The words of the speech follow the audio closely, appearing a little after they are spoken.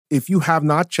if you have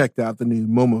not checked out the new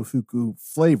Momofuku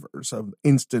flavors of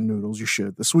instant noodles, you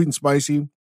should. The sweet and spicy,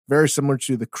 very similar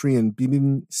to the Korean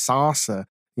bibimbap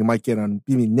you might get on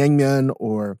bibimbap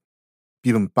or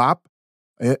bibimbap,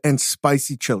 and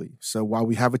spicy chili. So while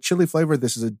we have a chili flavor,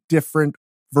 this is a different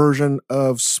version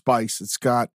of spice. It's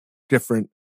got different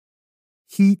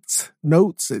heat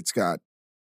notes. It's got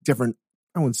different,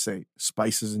 I wouldn't say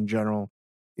spices in general.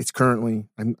 It's currently,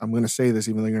 I'm going to say this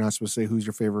even though you're not supposed to say who's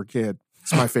your favorite kid.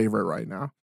 It's my favorite right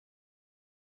now.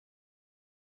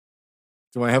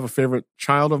 Do I have a favorite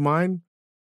child of mine?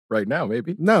 Right now,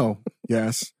 maybe. No.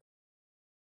 Yes.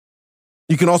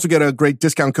 You can also get a great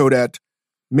discount code at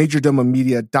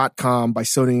majordomomedia.com by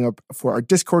signing up for our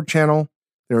Discord channel.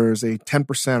 There is a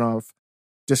 10% off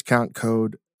discount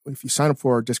code if you sign up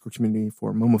for our Discord community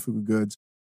for Momofuku goods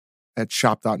at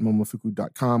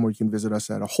shop.momofuku.com, or you can visit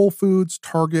us at a Whole Foods,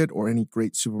 Target, or any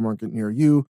great supermarket near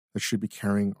you that should be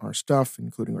carrying our stuff,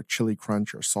 including our chili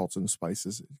crunch, our salts and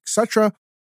spices, etc.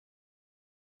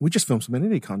 We just filmed some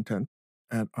NA content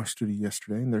at our studio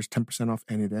yesterday, and there's 10% off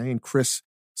any day. And Chris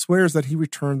swears that he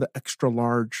returned the extra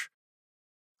large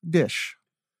dish.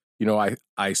 You know,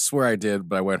 I swear I did,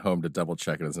 but I went home to double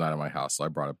check and it's not in my house, so I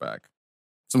brought it back.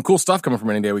 Some cool stuff coming from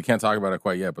any day. We can't talk about it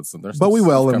quite yet, but there's some we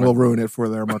will, and coming. we'll ruin it for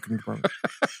their marketing department.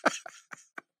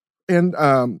 And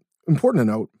important to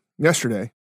note,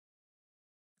 yesterday,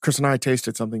 Chris and I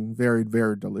tasted something very,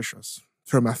 very delicious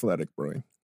from Athletic Brewing.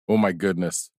 Oh my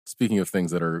goodness. Speaking of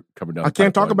things that are coming down. I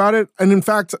can't talk about it. And in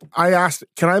fact, I asked,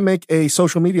 can I make a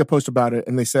social media post about it?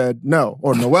 And they said no,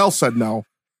 or Noel said no.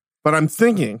 But I'm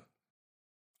thinking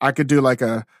I could do like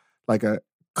a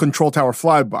control tower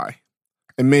flyby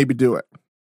and maybe do it.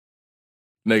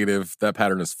 Negative. That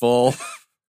pattern is full.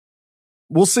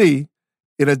 We'll see.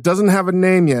 It doesn't have a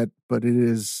name yet, but it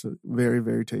is very,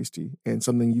 very tasty and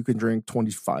something you can drink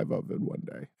 25 of in one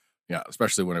day. Yeah,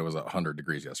 especially when it was 100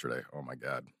 degrees yesterday. Oh, my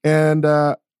God. And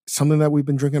something that we've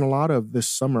been drinking a lot of this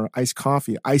summer, iced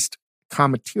coffee, iced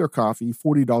Cometeer coffee,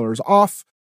 $40 off.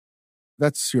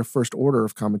 That's your first order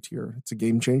of Cometeer. It's a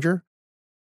game changer.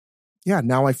 Yeah,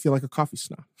 now I feel like a coffee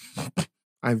snob.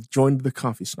 I've joined the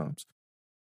coffee snobs.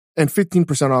 And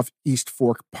 15% off East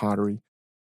Fork Pottery.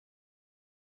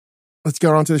 Let's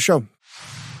get on to the show.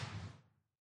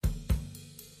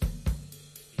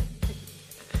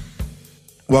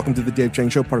 Welcome to the Dave Chang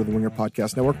Show, part of the Winger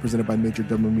Podcast Network, presented by Major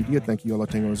Domo Media. Thank you, Yola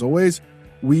Tango, as always.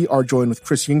 We are joined with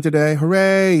Chris Ying today.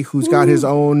 Hooray! Who's got his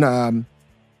own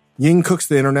Ying Cooks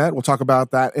the Internet. We'll talk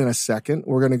about that in a second.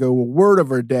 We're going to go a word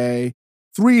of our day.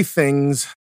 3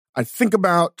 things I think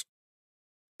about,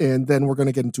 and then we're going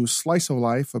to get into a slice of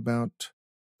life about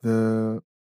the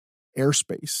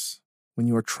airspace when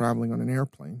you are traveling on an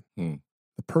airplane. The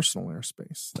personal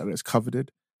airspace that is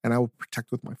coveted, and I will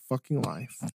protect with my fucking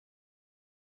life.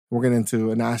 We're getting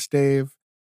into an Ask Dave,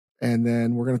 and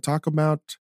then we're going to talk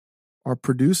about our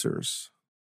producers'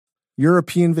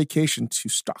 European vacation to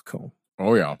Stockholm.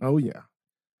 Oh, yeah. Oh, yeah.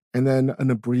 And then an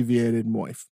abbreviated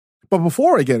MOIF. But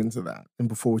before I get into that, and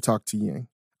before we talk to Ying,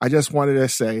 I just wanted to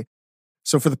say,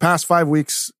 so for the past 5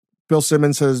 weeks, Bill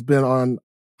Simmons has been on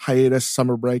hiatus,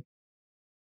 summer break.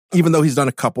 Even though he's done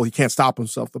a couple, he can't stop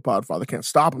himself. The Podfather can't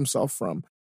stop himself from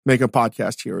making a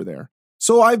podcast here or there.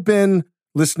 So I've been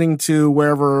listening to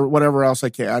whatever else I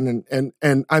can,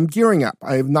 and I'm gearing up.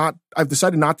 I've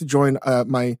decided not to join a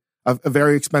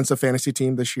very expensive fantasy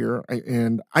team this year,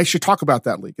 and I should talk about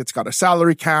that league. It's got a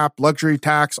salary cap, luxury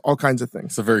tax, all kinds of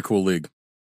things. It's a very cool league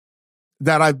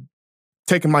that I've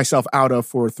taken myself out of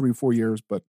for 3-4 years,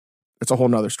 but it's a whole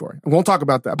nother story. I won't talk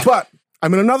about that. But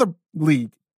I'm in another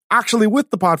league, actually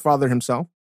with the Podfather himself.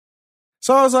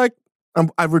 So I was like,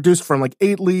 I've reduced from like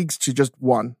 8 leagues to just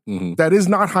 1. Mm-hmm. That is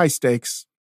not high stakes.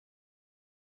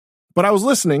 But I was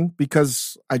listening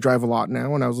because I drive a lot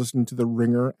now, and I was listening to the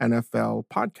Ringer NFL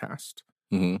podcast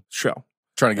show.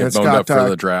 Trying to get boned up for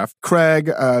the draft. Craig,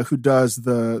 who does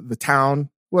the Town.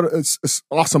 It's an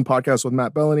awesome podcast with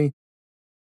Matt Bellany.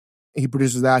 He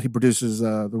produces that. He produces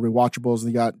the Rewatchables. And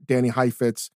he got Danny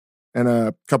Heifetz and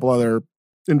a couple other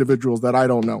individuals that I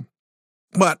don't know.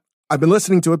 But I've been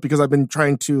listening to it because I've been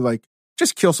trying to like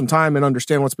just kill some time and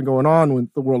understand what's been going on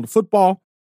with the world of football.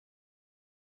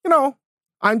 You know,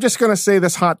 I'm just going to say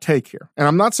this hot take here. And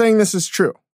I'm not saying this is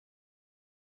true.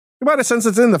 But a sense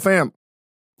it's in the family.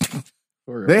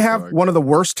 They have one of the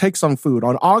worst takes on food.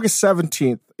 On August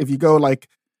 17th, if you go like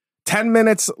 10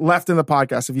 minutes left in the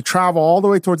podcast, if you travel all the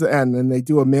way towards the end and they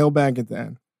do a mailbag at the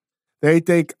end,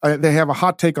 they have a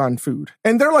hot take on food.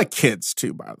 And they're like kids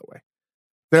too, by the way.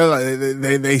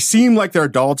 They seem like they're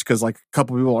adults because like a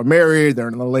couple people are married, they're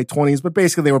in their late 20s, but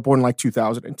basically they were born in like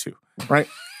 2002, right?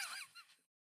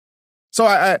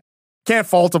 So Can't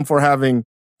fault him for having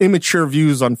immature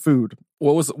views on food.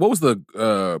 What was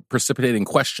the precipitating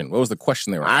question? What was the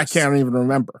question they were asked? I can't even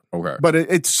remember. Okay. But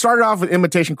it started off with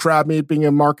imitation crab meat being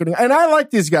in marketing. And I like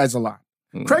these guys a lot.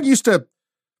 Mm. Craig used to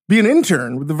be an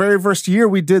intern with the very first year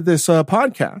we did this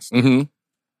podcast.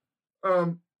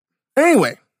 Mm-hmm.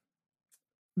 Anyway,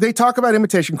 they talk about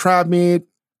imitation crab meat.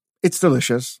 It's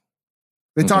delicious.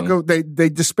 They talk. They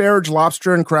disparage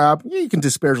lobster and crab. Yeah, you can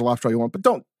disparage lobster all you want, but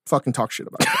don't fucking talk shit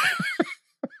about it.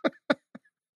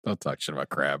 Don't talk shit about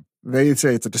crab. They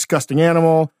say it's a disgusting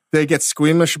animal. They get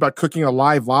squeamish about cooking a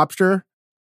live lobster.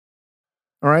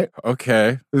 All right.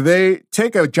 Okay. They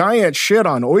take a giant shit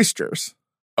on oysters.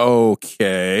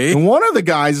 Okay. And one of the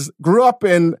guys grew up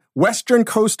in western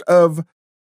coast of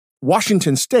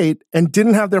Washington State and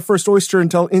didn't have their first oyster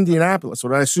until Indianapolis,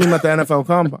 what I assume at the NFL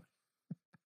Combine.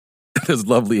 Those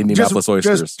lovely Indianapolis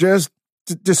oysters. Just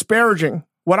disparaging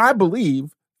what I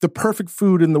believe the perfect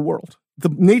food in the world. The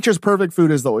nature's perfect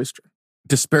food is the oyster.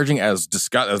 Disparaging as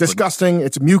disgusting.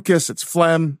 It's mucus. It's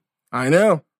phlegm. I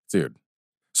know, dude.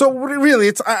 So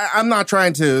really, I'm not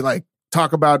trying to like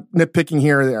talk about nitpicking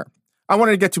here or there. I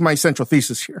wanted to get to my central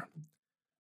thesis here.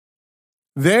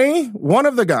 One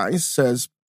of the guys says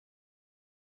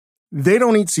they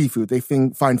don't eat seafood. They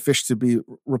find fish to be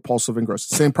repulsive and gross.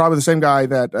 Probably the same guy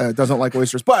that doesn't like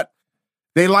oysters, but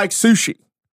they like sushi.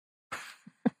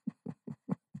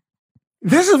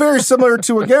 This is very similar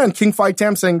to, again, King Fight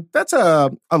Tam saying, that's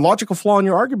a logical flaw in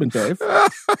your argument, Dave,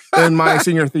 in my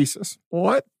senior thesis.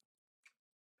 What?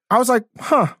 I was like,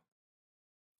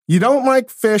 you don't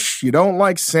like fish, you don't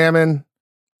like salmon,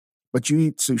 but you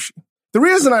eat sushi. The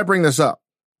reason I bring this up,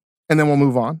 and then we'll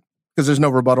move on, because there's no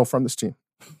rebuttal from this team.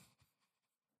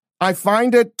 I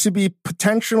find it to be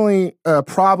potentially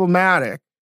problematic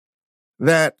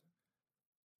that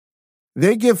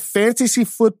they give fantasy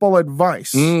football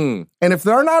advice. And if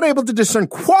they're not able to discern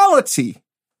quality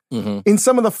in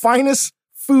some of the finest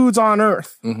foods on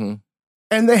earth, and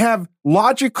they have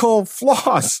logical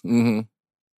flaws in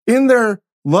their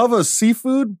love of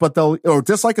seafood, or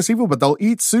dislike of seafood, but they'll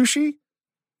eat sushi,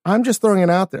 I'm just throwing it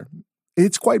out there.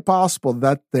 It's quite possible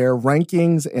that their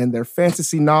rankings and their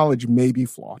fantasy knowledge may be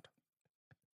flawed.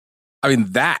 I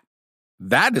mean, that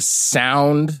is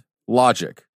sound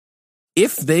logic.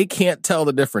 If they can't tell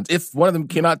the difference, if one of them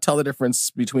cannot tell the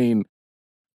difference between,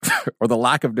 or the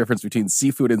lack of difference between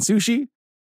seafood and sushi,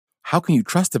 how can you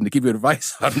trust them to give you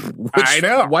advice on which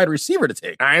wide receiver to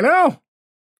take? I know.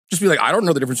 Just be like, I don't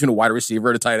know the difference between a wide receiver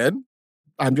and a tight end.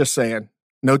 I'm just saying.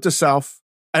 Note to self.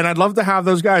 And I'd love to have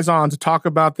those guys on to talk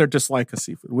about their dislike of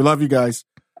seafood. We love you guys.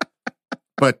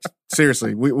 But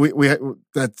seriously,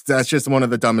 that's just one of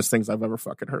the dumbest things I've ever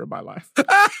fucking heard in my life.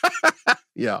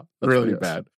 Yeah, that's really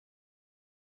bad.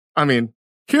 I mean,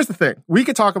 here's the thing. We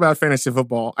could talk about fantasy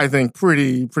football, I think,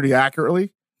 pretty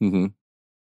accurately.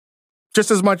 Just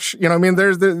as much, I mean,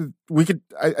 I think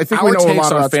we know a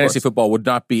lot about fantasy football would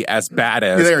not be as bad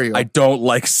as I don't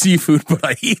like seafood, but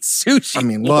I eat sushi. I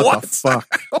mean, what the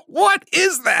fuck? What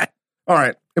is that? All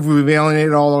right. If we've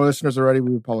alienated all our listeners already,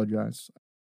 we apologize.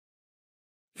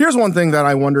 Here's one thing that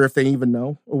I wonder if they even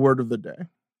know, a word of the day.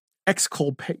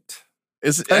 Exculpate.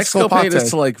 Exculpate is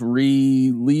to like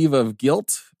relieve of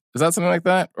guilt? Is that something like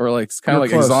that? Or like it's kind of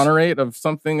like close. Exonerate of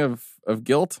something of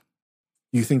guilt?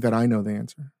 You think that I know the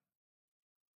answer?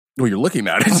 Well, you're looking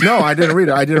at it. No, I didn't read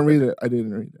it.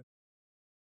 Do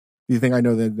you think I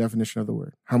know the definition of the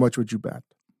word? How much would you bet?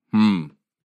 Well,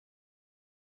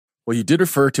 you did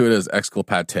refer to it as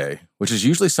exculpate, which is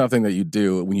usually something that you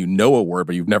do when you know a word,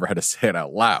 but you've never had to say it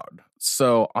out loud.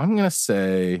 So I'm going to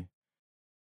say,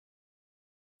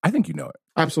 I think you know it.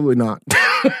 Absolutely not.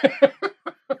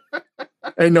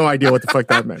 I had no idea what the fuck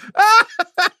that meant.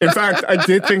 In fact, I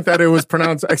did think that it was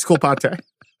pronounced exculpate.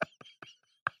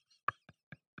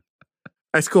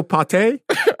 Exculpate?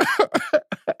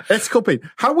 Exculpate.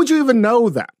 How would you even know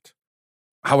that?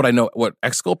 How would I know what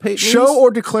exculpate means? Show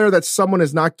or declare that someone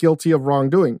is not guilty of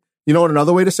wrongdoing. You know what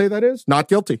another way to say that is? Not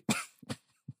guilty.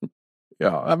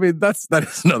 Yeah, I mean, that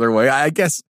is another way. I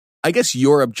guess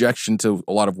your objection to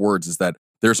a lot of words is that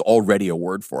there's already a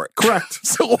word for it. Correct.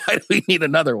 So why do we need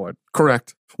another one?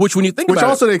 Correct. Which when you think about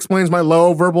also explains my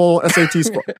low verbal SAT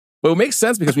score. But it makes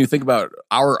sense because when you think about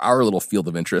our little field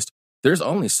of interest, there's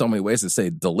only so many ways to say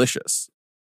delicious.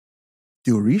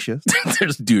 Delicious.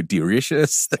 There's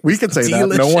delicious. We can say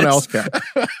delicious. That. No one else can.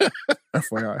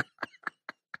 FYI.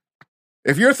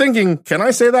 If you're thinking, can I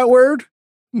say that word?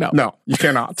 No, you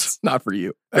cannot. It's not for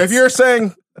you. If you're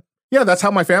saying, yeah, that's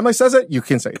how my family says it, you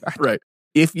can say that. Right.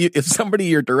 If somebody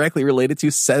you're directly related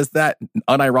to says that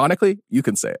unironically, you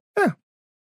can say it. Yeah.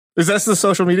 Is that the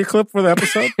social media clip for the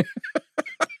episode?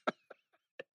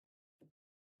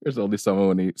 There's only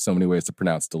so many ways to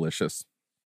pronounce delicious.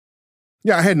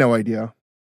 Yeah, I had no idea.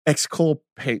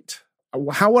 Exculpate.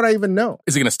 How would I even know?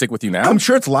 Is it going to stick with you now? I'm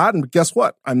sure it's Latin, but guess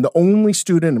what? I'm the only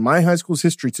student in my high school's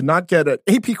history to not get an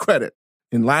AP credit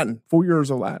in Latin. 4 years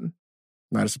of Latin.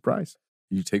 Not a surprise.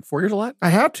 You take 4 years of Latin? I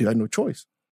had to. I had no choice.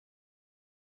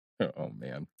 Oh,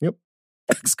 man. Yep.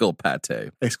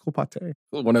 Exculpate. Exculpate.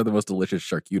 One of the most delicious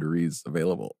charcuteries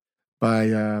available. By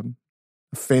a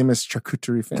famous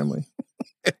charcuterie family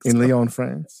in Lyon,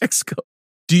 France.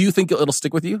 Do you think it'll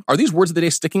stick with you? Are these words of the day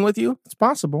sticking with you? It's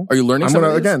possible. Are you learning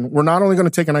something? Again, we're not only going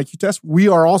to take an IQ test, we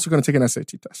are also going to take an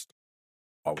SAT test.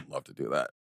 I would love to do that.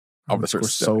 I'm going to start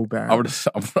so bad. I'm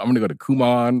going to go to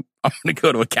Kumon. I'm going to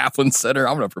go to a Kaplan Center.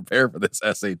 I'm going to prepare for this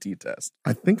SAT test.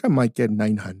 I think I might get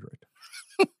 900.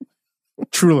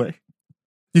 Truly.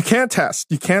 You can't test.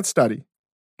 You can't study.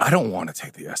 I don't want to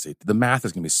take the SAT. The math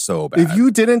is going to be so bad. If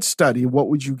you didn't study, what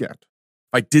would you get?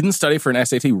 If I didn't study for an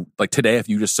SAT, like today, if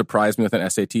you just surprised me with an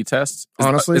SAT test,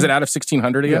 honestly, is it out of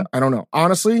 1,600 again? Yeah, I don't know.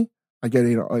 Honestly, I get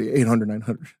 800,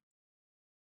 900.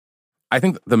 I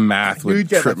think the math would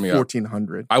trip me up.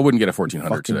 1,400. I wouldn't get a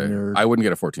 1,400 today. Nerd. I wouldn't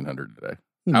get a 1,400 today.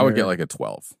 I would get like a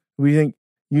 12. We think,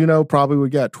 probably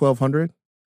would get 1,200.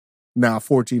 Nah,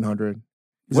 1,400.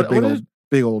 He's a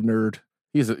big old nerd.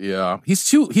 He's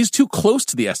too close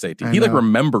to the SAT. He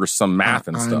remembers some math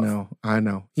and stuff. I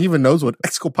know. He even knows what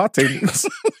exculpate means.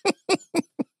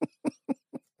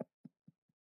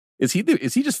 Is he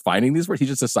just finding these words? He's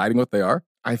just deciding what they are?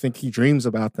 I think he dreams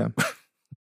about them.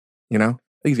 I think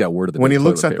he's got word of the day. When he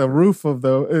looks at the roof of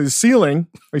the ceiling,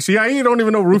 you see, I don't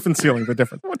even know roof and ceiling, the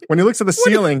difference. When he looks at the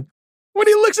ceiling. When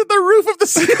he looks at the roof of the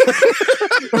ceiling.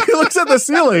 When he looks at the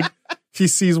ceiling, he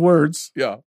sees words.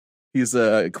 Yeah. He's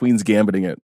Queen's Gambiting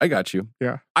it. I got you.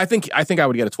 Yeah. I think I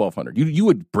would get a 1,200. You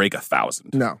would break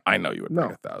 1,000. No. I know you would break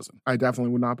 1,000. I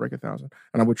definitely would not break 1,000.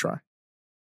 And I would try.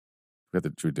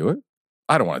 Should we do it?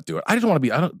 I don't want to do it. I just want to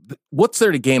be, what's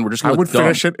there to gain? We're just going to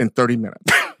finish it in 30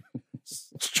 minutes.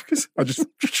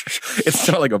 It's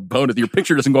not like a bonus. Your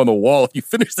picture doesn't go on the wall if you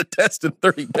finish the test in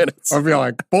 30 minutes. I'll be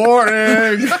like,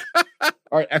 boring. All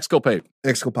right, exculpate.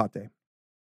 Exculpate.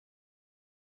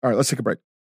 All right, let's take a break.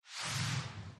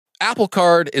 Apple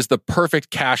Card is the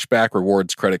perfect cashback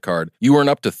rewards credit card. You earn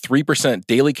up to 3%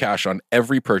 daily cash on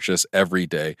every purchase every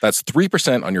day. That's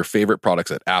 3% on your favorite products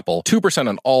at Apple, 2%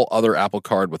 on all other Apple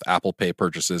Card with Apple Pay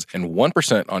purchases, and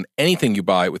 1% on anything you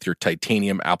buy with your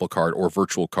titanium Apple Card or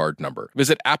virtual card number.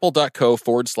 Visit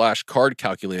apple.co/card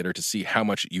calculator to see how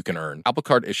much you can earn. Apple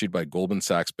Card issued by Goldman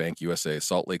Sachs Bank USA,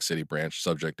 Salt Lake City branch,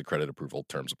 subject to credit approval.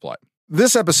 Terms apply.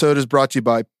 This episode is brought to you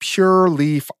by Pure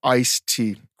Leaf Iced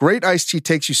Tea. Great iced tea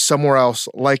takes you somewhere else,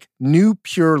 like new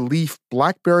Pure Leaf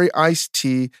Blackberry Iced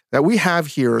Tea that we have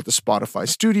here at the Spotify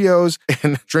studios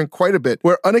and drink quite a bit,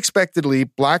 where unexpectedly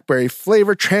blackberry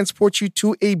flavor transports you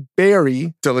to a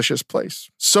berry delicious place.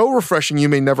 So refreshing you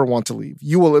may never want to leave.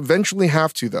 You will eventually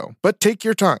have to, though. But take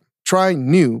your time. Try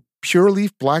new Pure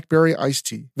Leaf Blackberry Iced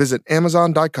Tea. Visit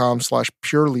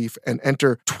Amazon.com/PureLeaf and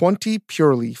enter 20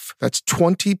 Pure Leaf. That's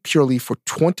 20 Pure Leaf for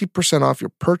 20% off your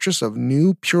purchase of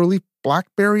new Pure Leaf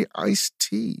Blackberry Iced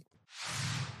Tea.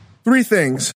 3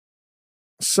 things.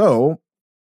 So,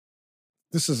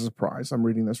 this is a surprise. I'm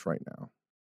reading this right now.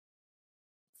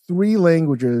 3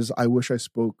 languages I wish I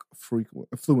spoke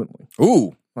fluently.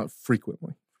 Ooh. Not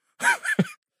frequently.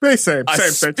 Same. I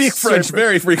speak French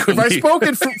very frequently. If I spoke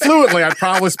it fluently, I'd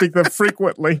probably speak them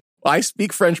frequently. I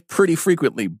speak French pretty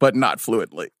frequently, but not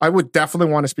fluently. I would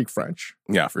definitely want to speak French.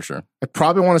 Yeah, for sure. I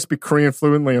probably want to speak Korean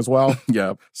fluently as well.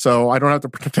 Yeah. So I don't have to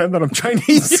pretend that I'm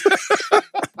Chinese.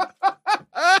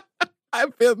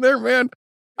 I've been there, man.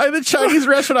 At the Chinese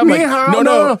restaurant, I'm like,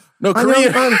 no,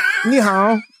 Korean. Ni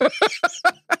hao.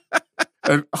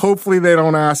 And hopefully they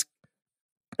don't ask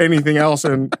anything else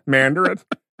in Mandarin.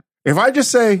 If I just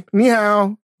say, ni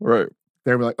hao, right,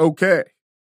 they'll be like, okay.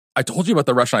 I told you about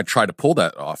the restaurant. I tried to pull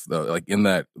that off, though. Like in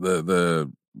that, a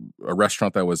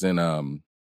restaurant that was in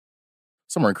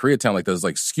somewhere in Koreatown, like those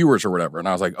like skewers or whatever. And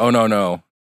I was like, oh, no,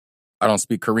 I don't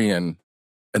speak Korean.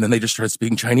 And then they just started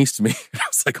speaking Chinese to me. And I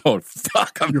was like, oh,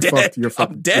 fuck, I'm dead. I'm dead. You're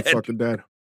fucking dead.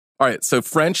 All right, so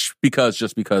French, because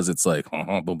it's like,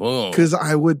 boom, boom. Because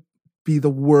I would be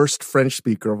the worst French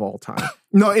speaker of all time.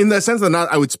 No, in the sense that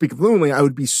not I would speak fluently, I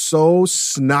would be so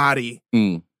snotty.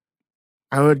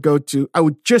 I would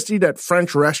just eat at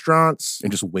French restaurants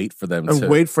and just wait for them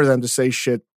to say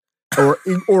shit, or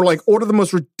like order the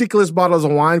most ridiculous bottles of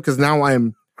wine because now I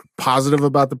am positive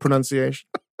about the pronunciation.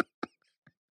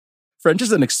 French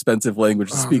is an expensive language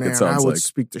to speak. It sounds like I would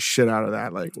speak the shit out of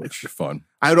that language. It's fun.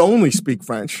 I would only speak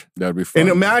French. That would be fun. And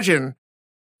imagine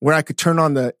where I could turn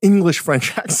on the English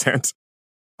French accent.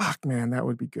 Fuck, man, that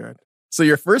would be good. So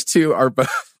your first two are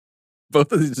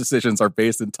both of these decisions are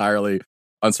based entirely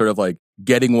on sort of like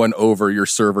getting one over your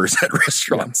servers at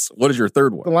restaurants. Yeah. What is your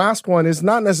third one? The last one is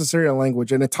not necessarily a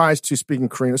language, and it ties to speaking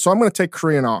Korean. So I'm going to take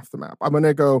Korean off the map. I'm going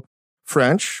to go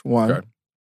French, one. Okay.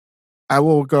 I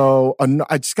will go,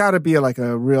 I just got to be like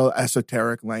a real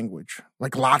esoteric language,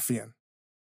 like Latvian.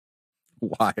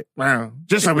 Why?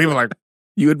 Just so people like...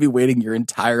 You would be waiting your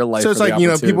entire life. So it's like,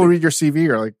 people read your CV,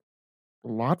 are like,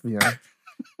 Latvian.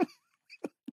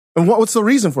 And what's the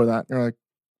reason for that? You're like,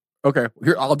 okay,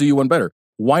 here, I'll do you one better.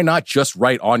 Why not just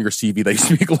write on your CV that you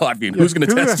speak Latvian? Who's going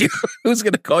to test you? Who's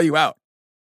going to call you out?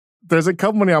 There's a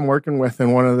company I'm working with,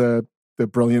 and one of the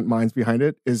brilliant minds behind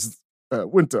it is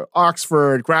went to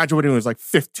Oxford, graduated when he was like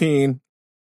 15.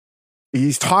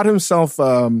 He's taught himself,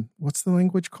 what's the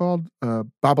language called?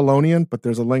 Babylonian, but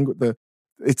there's a language,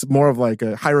 it's more of like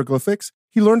a hieroglyphics.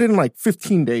 He learned it in like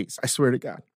 15 days, I swear to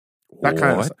God. That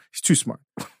kind of stuff. He's too smart.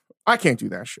 I can't do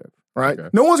that shit, right? Okay.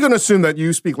 No one's going to assume that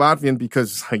you speak Latvian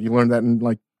because like, you learned that in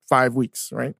like 5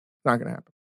 weeks, right? Not going to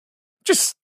happen.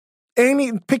 Just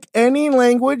pick any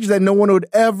language that no one would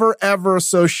ever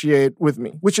associate with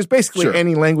me, which is basically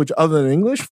any language other than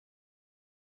English.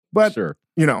 But,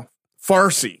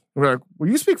 Farsi. We're like, will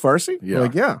you speak Farsi? Yeah. We're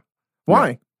like, yeah. Why?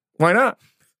 Yeah. Why not?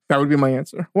 That would be my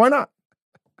answer. Why not?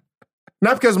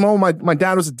 Not because my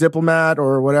dad was a diplomat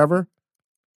or whatever.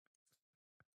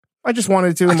 I just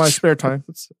wanted to in my spare time.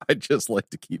 I just like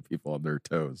to keep people on their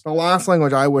toes. The last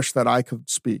language I wish that I could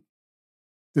speak.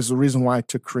 This is the reason why I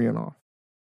took Korean off.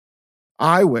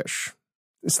 I wish,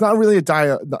 it's not really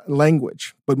a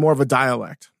language, but more of a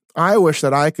dialect. I wish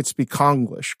that I could speak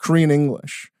Konglish, Korean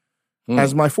English,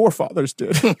 as my forefathers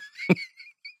did.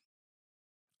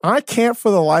 I can't for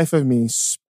the life of me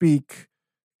speak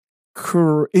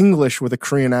English with a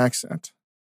Korean accent.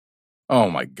 Oh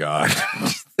my God.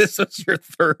 This is your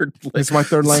third language. It's my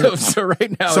third language. So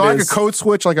right now I could code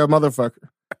switch like a motherfucker.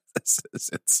 This is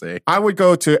insane. I would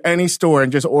go to any store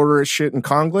and just order shit in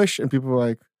Konglish, and people were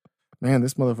like, man,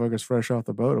 this motherfucker's fresh off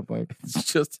the boat. I'm like, it's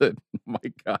just my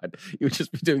God. You would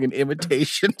just be doing an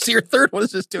imitation. So your third one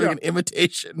is just doing an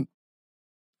imitation.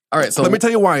 All right. So let me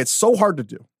tell you why it's so hard to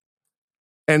do.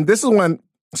 And this is when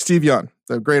Steve Yeun,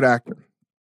 the great actor,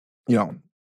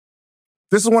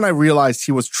 this is when I realized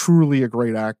he was truly a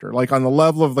great actor. Like on the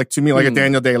level of, like, to me, like a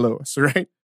Daniel Day-Lewis, right?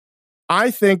 I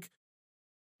think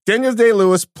Daniel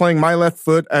Day-Lewis playing my left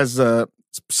foot as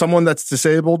someone that's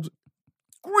disabled,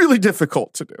 really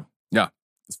difficult to do. Yeah,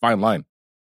 it's a fine line.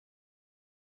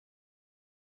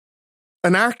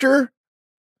 An actor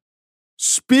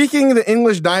speaking the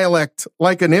English dialect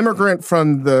like an immigrant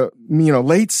from the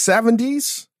late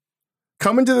 70s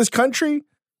coming to this country,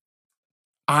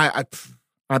 I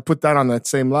put that on that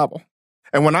same level.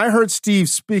 And when I heard Steve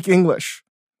speak English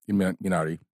in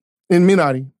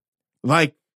Minari,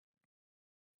 like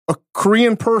a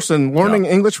Korean person learning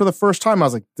English for the first time, I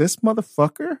was like, this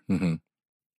motherfucker,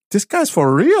 this guy's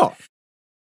for real.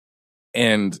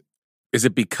 And is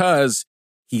it because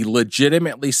he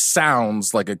legitimately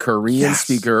sounds like a Korean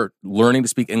speaker learning to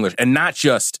speak English and not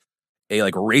just a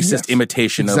like racist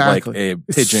imitation of like a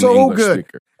pigeon English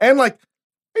speaker? And like,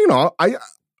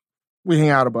 we hang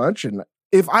out a bunch, and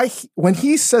when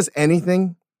he says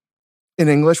anything in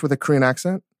English with a Korean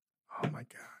accent, oh my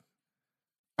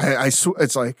God,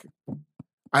 it's like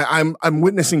I'm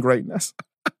witnessing greatness.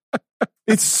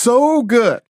 It's so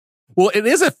good. Well, it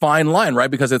is a fine line, right?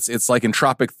 Because it's like in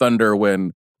Tropic Thunder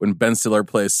when Ben Stiller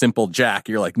plays Simple Jack,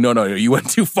 you're like, no, you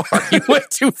went too far. You went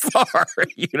too far.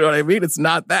 You know what I mean? It's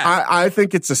not that. I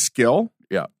think it's a skill.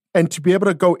 Yeah. And to be able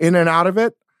to go in and out of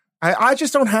it, I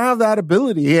just don't have that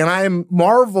ability. And I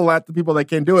marvel at the people that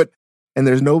can do it. And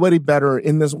there's nobody better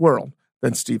in this world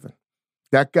than Steven.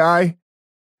 That guy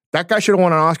should have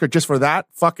won an Oscar just for that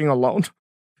fucking alone.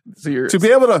 So to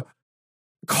be able to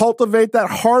cultivate that,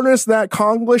 harness that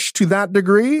Konglish to that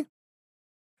degree,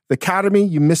 the Academy,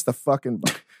 you missed the fucking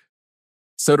boat.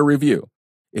 So to review,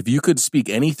 if you could speak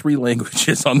any 3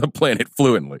 languages on the planet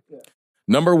fluently,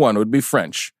 number 1 would be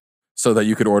French, so that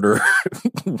you could order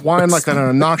wine like an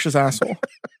obnoxious asshole.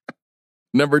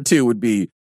 Number 2 would be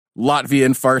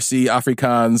Latvian, Farsi,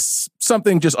 Afrikaans,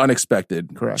 something just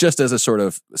unexpected. Correct. Just as a sort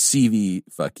of CV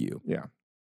fuck you. Yeah.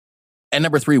 And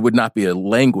number 3 would not be a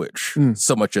language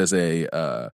so much as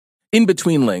a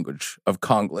in-between language of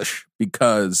Konglish,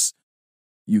 because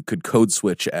you could code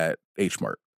switch at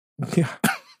H-Mart. Yeah.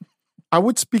 I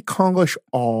would speak Konglish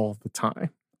all the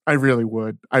time. I really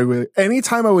would.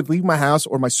 Anytime I would leave my house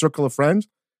or my circle of friends,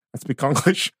 I'd speak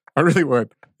Konglish. I really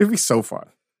would. It'd be so fun.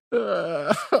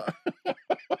 Oh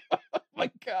my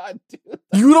God, dude.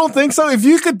 You don't think so? If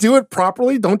you could do it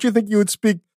properly, don't you think you would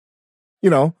speak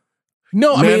No,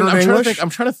 I mean, Mandarin I'm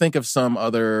trying to think of some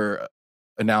other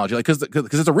analogy, like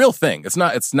because it's a real thing. It's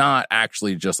not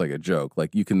actually just like a joke.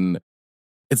 Like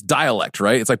it's dialect,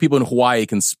 right? It's like people in Hawaii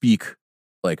can speak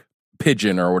like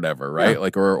pidgin or whatever, right? Yeah.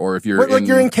 Like or if you're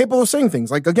you're incapable of saying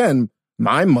things. Like again,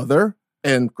 my mother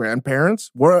and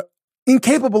grandparents were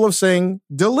incapable of saying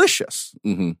delicious.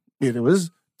 Mm-hmm. It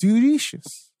was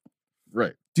delicious.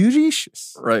 Right.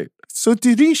 Delicious. Right. So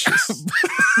delicious.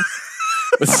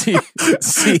 But see,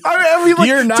 I mean, like,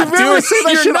 you're not to doing say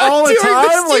that shit all the time.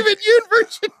 The Steven Yeun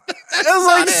version. It's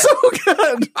like so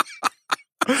good.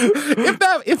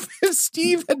 if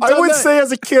Steve had done I would that. say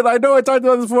as a kid, I know I talked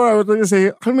about this before. I would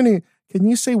say, can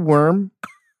you say worm?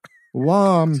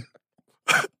 Wom.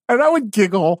 And I would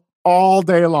giggle all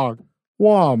day long.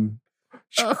 Wom.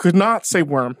 She could not say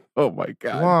worm. Oh my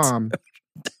God. Wom.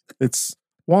 It's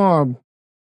wom.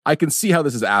 I can see how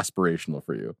this is aspirational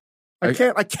for you. I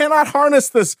cannot harness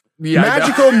this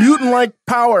magical mutant-like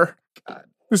power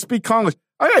to speak Konglish.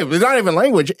 It's not even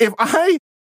language. If I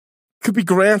could be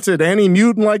granted any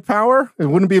mutant-like power, it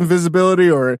wouldn't be invisibility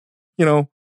or,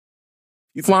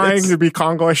 flying to be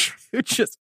Konglish.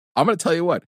 I'm going to tell you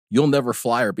what, you'll never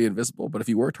fly or be invisible, but if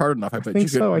you worked hard enough, I bet you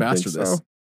could master this. So.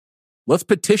 Let's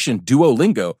petition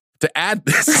Duolingo to add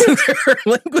this to their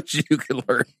language you can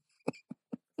learn.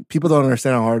 People don't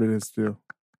understand how hard it is too.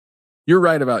 You're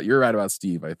right about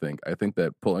Steve, I think. I think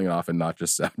that pulling it off and not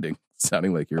just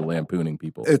sounding like you're lampooning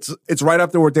people. It's right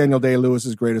up there with Daniel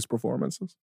Day-Lewis's greatest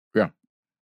performances. Yeah.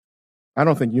 I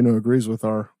don't think agrees with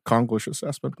our Konglish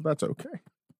assessment, but that's okay.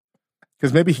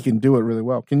 Because maybe he can do it really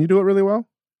well. Can you do it really well?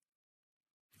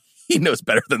 He knows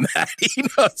better than that. He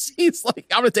knows. He's like,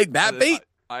 I'm going to take that bait.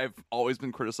 I've always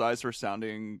been criticized for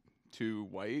sounding too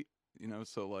white,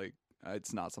 so like,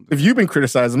 it's not something. If you've been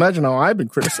criticized, imagine how I've been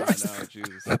criticized. I know,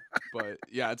 Jesus. But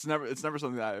yeah, it's never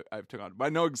something that I've took on. But I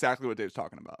know exactly what Dave's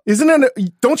talking about.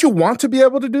 Don't you want to be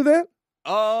able to do that?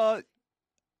 I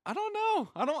don't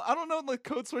know. I don't know. Like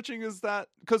code switching is that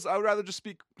because I would rather just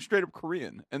speak straight up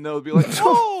Korean, and they'll be like,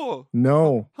 "Oh,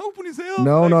 no,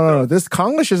 no." No. This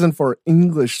Konglish isn't for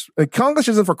English. Konglish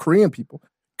isn't for Korean people.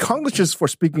 Konglish is for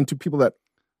speaking to people that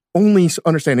only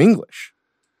understand English.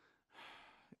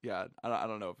 Yeah, I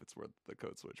don't know if it's worth the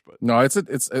code switch, but no,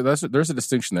 there's a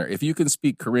distinction there. If you can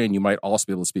speak Korean, you might also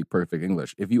be able to speak perfect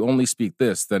English. If you only speak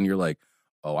this, then you're like,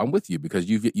 oh, I'm with you because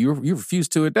you refuse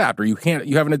to adapt or you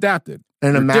haven't adapted.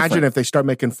 And you're imagine different. If they start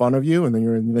making fun of you, and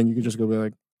then you could just go be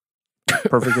like,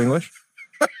 perfect English.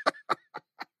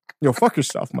 Fuck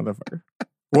yourself, motherfucker.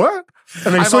 What?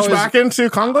 And then switch back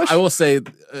into Konglish. I will say,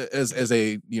 as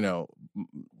a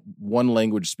one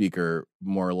language speaker,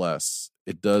 more or less,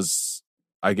 it does.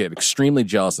 I get extremely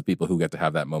jealous of people who get to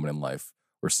have that moment in life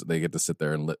where they get to sit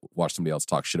there and watch somebody else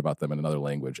talk shit about them in another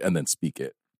language and then speak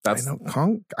it. I know.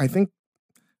 I think,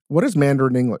 what is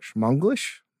Mandarin English?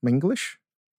 Monglish? Minglish?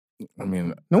 I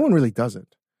mean, no one really does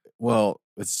it. Well,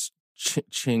 it's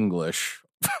Chinglish,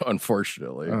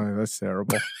 unfortunately. Oh, that's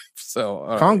terrible. So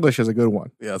Konglish is a good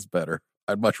one. Yeah, it's better.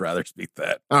 I'd much rather speak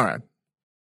that. All right.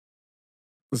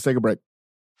 Let's take a break.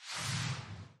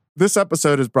 This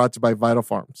episode is brought to you by Vital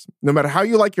Farms. No matter how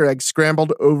you like your eggs,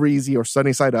 scrambled, over easy, or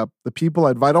sunny side up, the people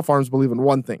at Vital Farms believe in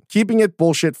one thing, keeping it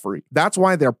bullshit free. That's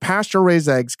why their pasture-raised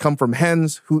eggs come from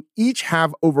hens who each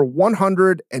have over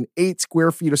 108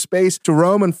 square feet of space to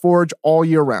roam and forage all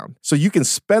year round. So you can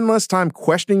spend less time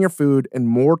questioning your food and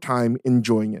more time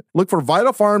enjoying it. Look for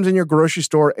Vital Farms in your grocery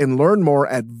store and learn more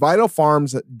at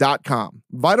vitalfarms.com.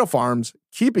 Vital Farms,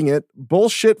 keeping it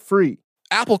bullshit free.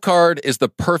 Apple Card is the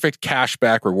perfect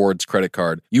cashback rewards credit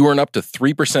card. You earn up to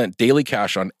 3% daily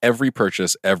cash on every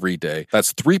purchase every day.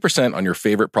 That's 3% on your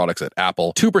favorite products at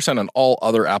Apple, 2% on all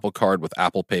other Apple Card with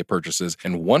Apple Pay purchases,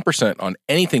 and 1% on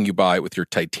anything you buy with your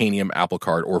titanium Apple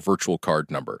Card or virtual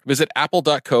card number. Visit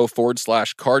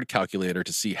apple.co/card calculator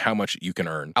to see how much you can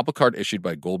earn. Apple Card issued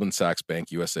by Goldman Sachs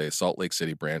Bank USA, Salt Lake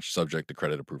City branch, subject to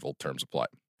credit approval. Terms apply.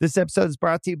 This episode is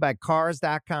brought to you by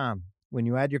Cars.com. When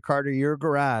you add your car to your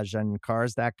garage on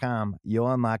Cars.com,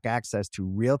 you'll unlock access to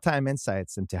real-time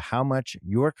insights into how much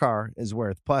your car is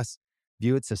worth. Plus,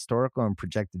 view its historical and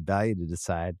projected value to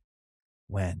decide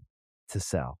when to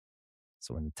sell.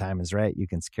 So when the time is right, you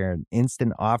can secure an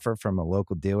instant offer from a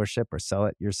local dealership or sell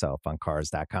it yourself on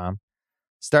Cars.com.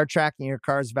 Start tracking your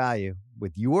car's value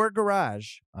with your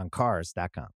garage on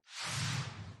Cars.com.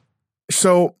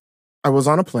 So I was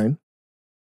on a plane,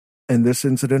 and this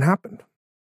incident happened.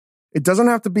 It doesn't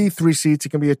have to be 3 seats. It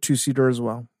can be a 2-seater as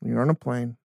well. When you're on a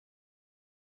plane.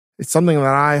 It's something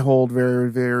that I hold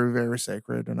very, very, very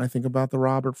sacred. And I think about the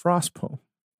Robert Frost poem,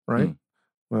 right?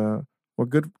 Well,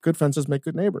 good fences make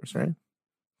good neighbors, right?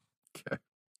 Okay.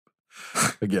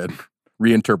 Again,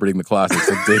 reinterpreting the classics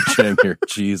of Dave Chang here.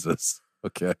 Jesus.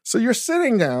 Okay. So you're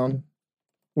sitting down,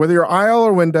 whether you're aisle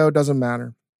or window, doesn't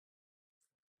matter.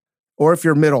 Or if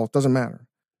you're middle, doesn't matter.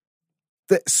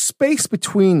 The space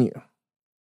between you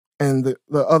and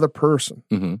the other person.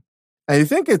 Mm-hmm. And you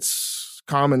think it's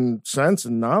common sense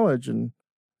and knowledge and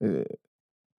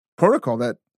protocol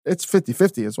that it's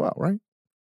 50-50 as well, right?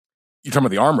 You're talking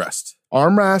about the armrest.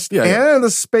 Armrest and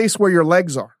the space where your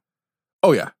legs are.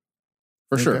 Oh, yeah.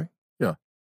 For Okay. sure. Yeah.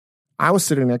 I was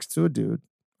sitting next to a dude.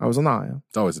 I was on the aisle.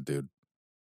 It's always a dude.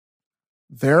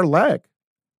 Their leg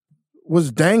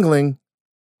was dangling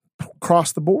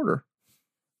across the border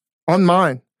on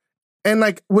mine and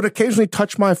like would occasionally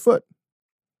touch my foot.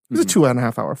 It was a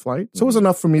 2.5 hour flight. So it was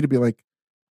enough for me to be like,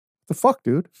 the fuck,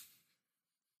 dude?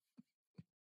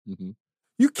 Mm-hmm.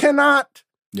 You cannot.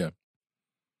 Yeah.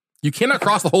 You cannot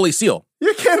cross the Holy Seal.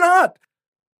 You cannot.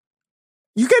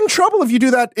 You get in trouble if you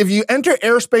do that. If you enter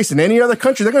airspace in any other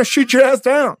country, they're going to shoot your ass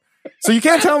down. So you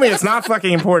can't tell me it's not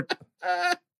fucking important.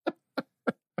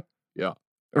 Yeah.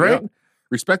 Right? Yeah.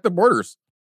 Respect the borders.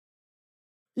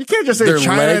 You can't just say Their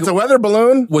China, leg- it's a weather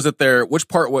balloon. Was it there? Which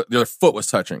part? What their foot was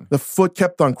touching? The foot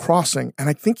kept on crossing. And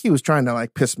I think he was trying to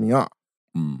like piss me off.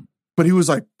 Mm. But he was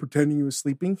like pretending he was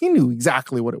sleeping. He knew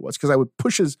exactly what it was because I would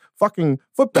push his fucking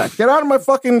foot back. Get out of my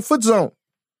fucking foot zone.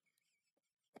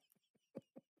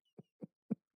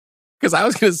 Because I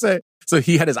was going to say, so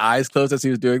he had his eyes closed as he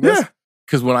was doing this? Yeah.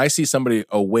 Because when I see somebody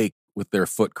awake with their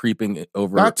foot creeping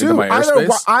over That into too. my Either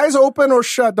airspace, eyes open or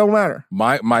shut, don't matter.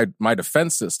 my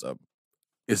defense system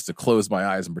is to close my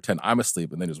eyes and pretend I'm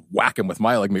asleep and then just whack him with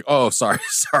my leg. Me, oh, sorry.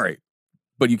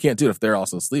 But you can't do it if they're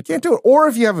also sleeping. Can't do it. Or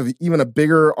if you have even a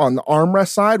bigger on the armrest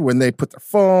side when they put their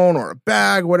phone or a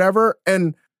bag, whatever.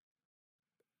 And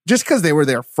just because they were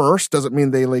there first doesn't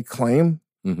mean they lay claim.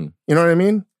 Mm-hmm. You know what I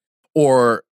mean?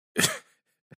 Or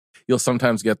you'll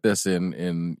sometimes get this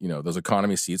in those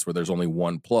economy seats where there's only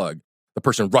one plug. The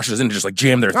person rushes in to just like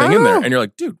jam their thing in there, and you're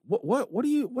like, dude,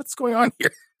 what's going on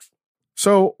here?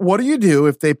 So what do you do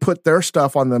if they put their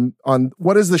stuff on them on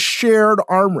what is the shared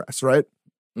armrest, right?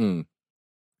 Mm.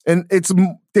 And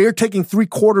they're taking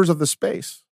 3/4 of the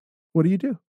space. What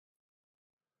do?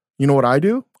 You know what I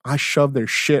do? I shove their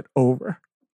shit over.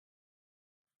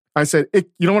 I said,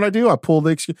 you know what I do? I pull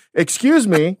the excuse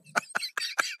me.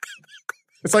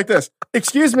 It's like this.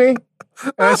 Excuse me.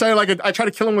 And I say I try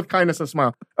to kill him with kindness and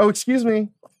smile. Oh, excuse me.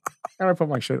 And I put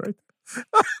my shit right there.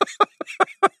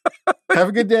 Have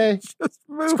a good day.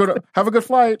 Have a good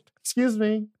flight. Excuse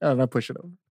me. And I push it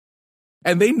over.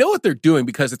 And they know what they're doing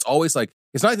because it's always like,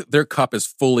 it's not that their cup is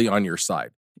fully on your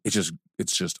side. It's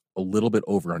just a little bit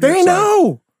over on your side. They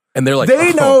know. And they're like,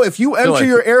 they know if you enter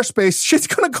your airspace, shit's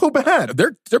gonna go bad.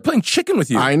 They're playing chicken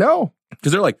with you. I know.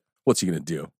 Because they're like, what's he gonna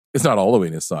do? It's not all the way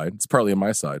on his side. It's partly on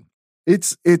my side.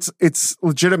 It's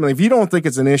legitimately. If you don't think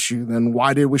it's an issue, then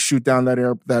why did we shoot down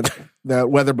that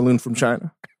weather balloon from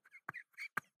China?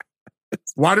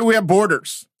 Why do we have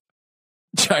borders?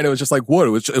 China was just like, what?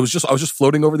 I was just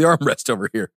floating over the armrest over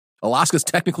here. Alaska's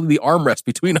technically the armrest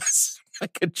between us. I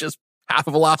could just half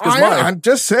of Alaska's mine. I'm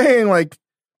just saying, like,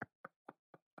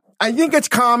 I think it's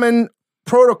common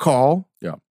protocol.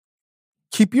 Yeah.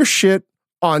 Keep your shit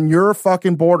on your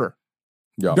fucking border.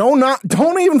 Yeah.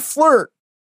 Don't even flirt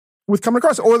with coming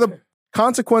across, or the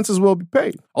consequences will be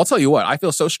paid. I'll tell you what, I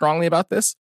feel so strongly about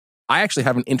this. I actually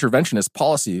have an interventionist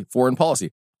policy, foreign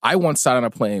policy. I once sat on a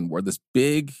plane where this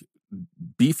big,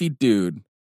 beefy dude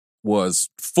was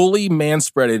fully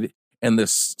manspreaded, and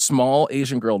this small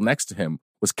Asian girl next to him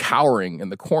was cowering in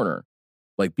the corner,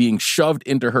 like being shoved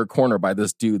into her corner by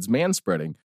this dude's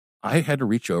manspreading. I had to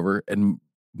reach over and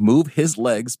move his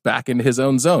legs back into his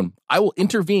own zone. I will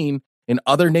intervene in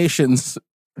other nations'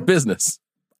 business.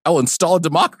 I will install a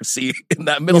democracy in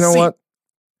that middle seat. You know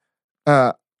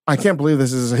what? I can't believe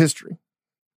this is a history.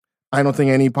 I don't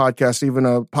think any podcast, even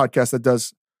a podcast that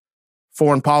does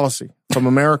foreign policy from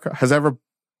America, has ever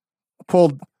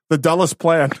pulled the dullest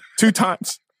plan 2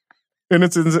 times. And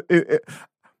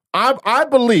I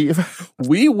believe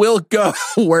we will go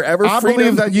wherever. I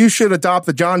believe that you should adopt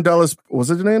the John Dulles.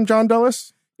 Was it the name John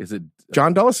Dulles? Is it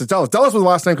John Dulles? It's Dulles. Dulles was the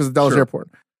last name because of Dulles Airport.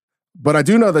 But I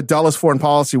do know that Dulles foreign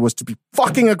policy was to be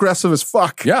fucking aggressive as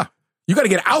fuck. Yeah. You got to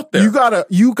get out there.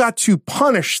 You got to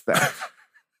punish them.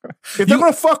 If they're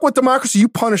going to fuck with democracy, you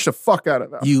punish the fuck out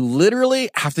of them. You literally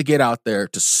have to get out there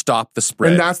to stop the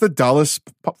spread. And that's the dullest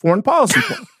foreign policy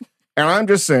point. And I'm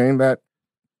just saying that,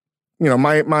 you know,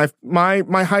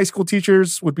 my high school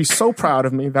teachers would be so proud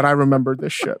of me that I remembered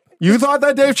this shit. You thought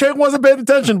that Dave Chang wasn't paying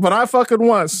attention, but I fucking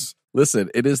was.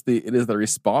 Listen, it is the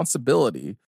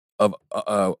responsibility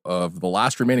of the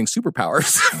last remaining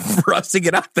superpowers for us to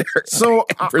get out there. So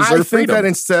and I preserve think freedom. that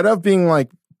instead of being like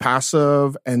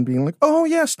passive and being like, oh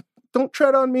yes, don't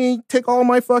tread on me, take all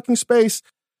my fucking space,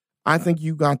 I think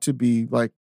you got to be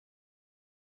like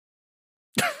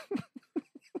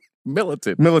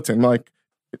militant. Like,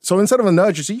 so instead of a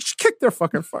nudge, you should kick their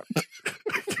fucking foot.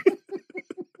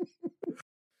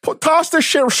 Toss this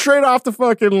shit straight off the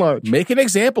fucking ledge. Make an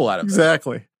example out of it.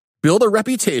 Exactly. Build a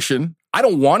reputation. I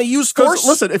don't want to use force.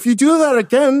 Listen, if you do that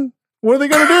again, what are they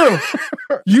going to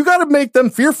do? You got to make them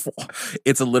fearful.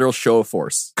 It's a literal show of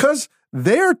force. Because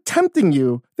they're tempting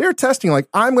you. They're testing, like,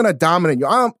 I'm going to dominate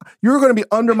you. You're going to be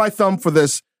under my thumb for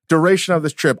this duration of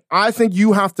this trip. I think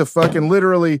you have to fucking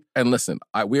literally. And listen,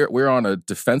 we're on a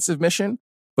defensive mission,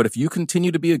 but if you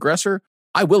continue to be aggressor,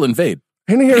 I will invade.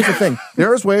 And here's the thing.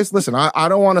 There's ways. Listen, I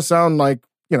don't want to sound like,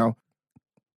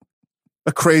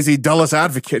 a crazy Dulles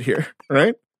advocate here,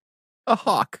 right? A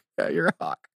hawk. Yeah, you're a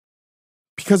hawk.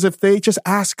 Because if they just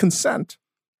ask consent,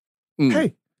 hey,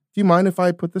 do you mind if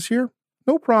I put this here?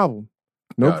 No problem.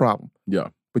 No problem. Yeah.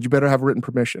 But you better have written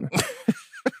permission.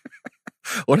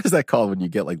 What is that called when you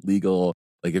get like legal,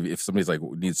 like if somebody's like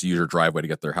needs to use your driveway to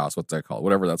get their house, what's that called?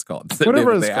 Whatever that's called.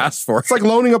 Whatever they asked for. It's like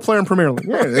loaning a player in Premier League.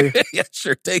 Yeah, yeah,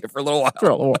 sure. Take it for a little while. For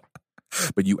a little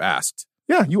while. But you asked.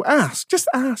 Yeah, you ask. Just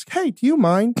ask. Hey, do you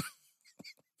mind?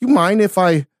 You mind if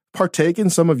I partake in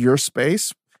some of your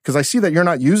space? Because I see that you're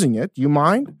not using it. Do you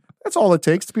mind? That's all it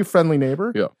takes to be a friendly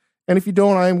neighbor. Yeah. And if you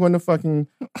don't, I'm going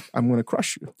to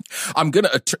crush you. I'm going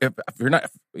to, if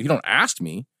you don't ask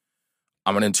me,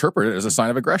 I'm going to interpret it as a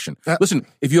sign of aggression. Listen,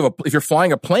 if you're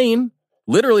flying a plane,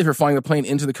 literally if you're flying the plane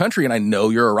into the country and I know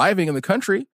you're arriving in the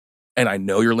country and I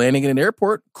know you're landing in an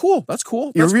airport, cool. That's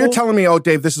cool. If you're telling me, oh,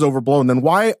 Dave, this is overblown, then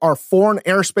why are foreign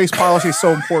airspace policies so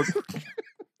important?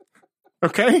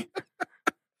 Okay?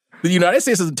 The United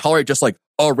States doesn't tolerate just like,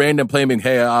 random plane being,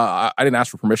 hey, I didn't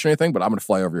ask for permission or anything, but I'm going to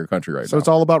fly over your country right now. So it's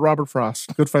all about Robert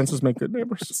Frost. Good fences make good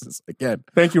neighbors. Again,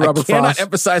 thank you, Robert Frost. I cannot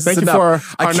emphasize this enough. Thank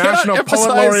you for our national poet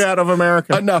laureate of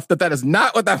America. Enough that is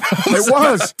not what that was. It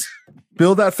was.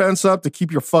 Build that fence up to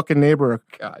keep your fucking neighbor.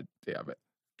 God damn it.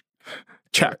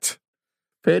 Checked.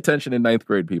 Pay attention in 9th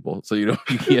grade, people, so you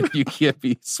can't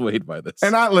be swayed by this.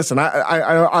 And I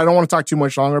don't want to talk too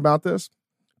much longer about this,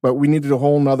 but we needed a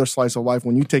whole nother slice of life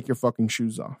when you take your fucking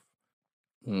shoes off.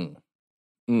 Don't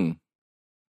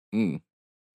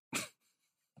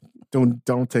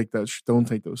take those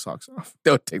socks off.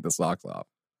 Don't take the socks off.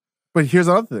 But here's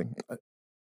another thing.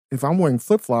 If I'm wearing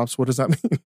flip-flops, what does that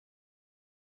mean?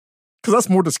 Because that's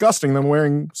more disgusting than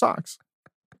wearing socks.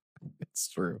 It's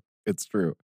true.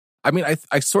 I mean,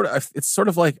 it's sort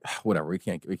of like whatever. We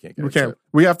can't.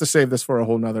 We have to save this for a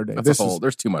whole nother day.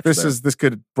 There's too much. This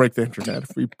could break the internet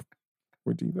if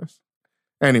we do this.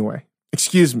 Anyway,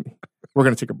 excuse me. We're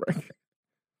going to take a break.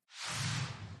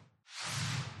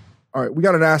 All right, we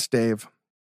got an Ask Dave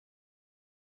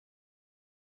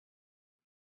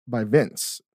by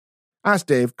Vince. Ask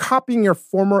Dave, copying your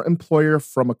former employer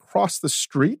from across the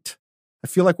street? I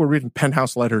feel like we're reading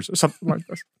Penthouse letters or something like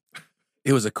this.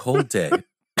 It was a cold day.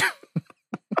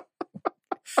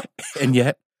 And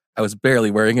yet, I was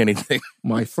barely wearing anything.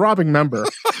 My throbbing member.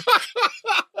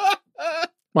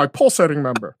 My pulsating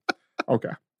member.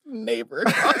 Okay. Neighbor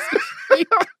across the street.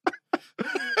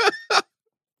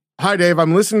 Hi, Dave.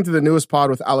 I'm listening to the newest pod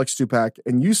with Alex Stupak,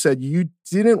 and you said you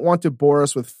didn't want to bore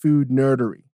us with food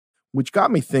nerdery, which got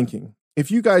me thinking.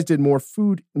 If you guys did more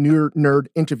food nerd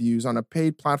interviews on a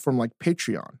paid platform like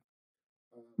Patreon,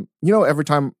 every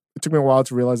time it took me a while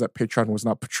to realize that Patreon was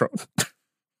not Patron.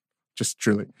 Just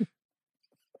truly.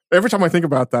 Every time I think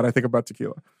about that, I think about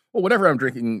tequila. Well, whenever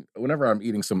I'm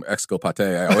eating some Exco pate,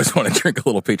 I always want to drink a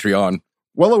little Patreon.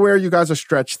 Well aware you guys are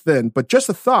stretched thin, but just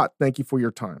a thought. Thank you for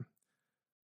your time.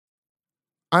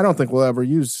 I don't think we'll ever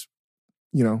use,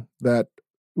 that,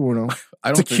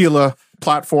 tequila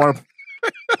platform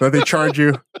that they charge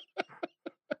you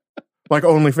like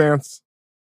OnlyFans.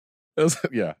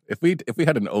 Yeah, if we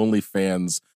had an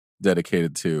OnlyFans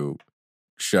dedicated to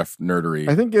chef nerdery,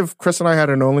 I think if Chris and I had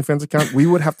an OnlyFans account, we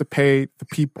would have to pay the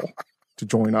people to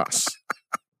join us.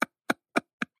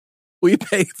 We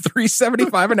pay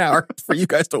 $3.75 an hour for you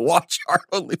guys to watch our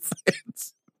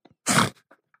OnlyFans.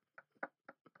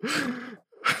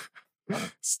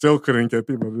 Still couldn't get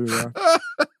people to do that.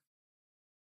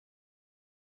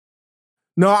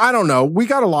 No, I don't know. We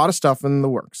got a lot of stuff in the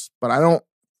works, but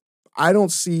I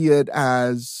don't see it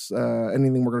as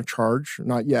anything we're going to charge.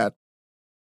 Not yet.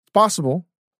 It's possible.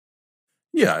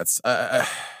 Yeah, it's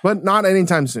but not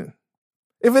anytime soon.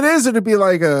 If it is, it'd be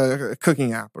like a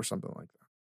cooking app or something like that.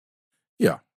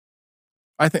 Yeah,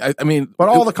 I mean, but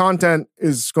all the content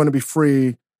is going to be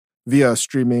free via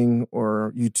streaming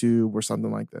or YouTube or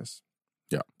something like this.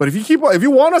 Yeah. But if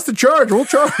you want us to charge, we'll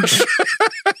charge.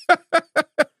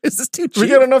 Is this too cheap? We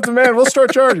get enough demand, we'll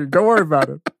start charging. Don't worry about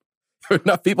it.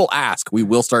 Enough people ask, we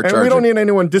will start And charging. we don't need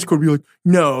anyone in Discord to be like,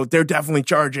 no, they're definitely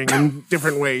charging in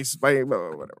different ways. By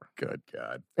whatever. Good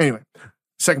God. Anyway,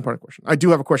 second part of the question. I do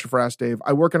have a question for Ask Dave.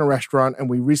 I work in a restaurant, and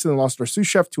we recently lost our sous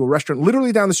chef to a restaurant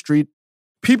literally down the street.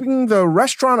 Peeping the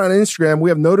restaurant on Instagram, we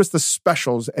have noticed the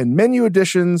specials and menu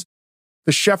additions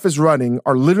the chef is running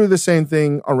are literally the same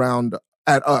thing around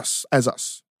at us as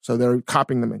us. So they're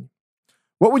copying the menu.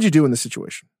 What would you do in this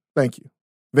situation? Thank you.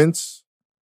 Vince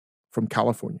from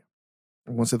California.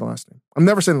 I won't say the last name. I'm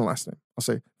never saying the last name. I'll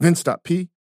say Vince.P.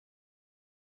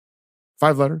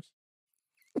 5 letters.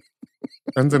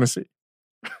 Ends in a C.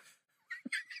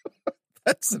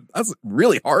 That's a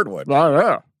really hard one. I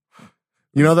know.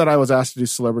 You know that I was asked to do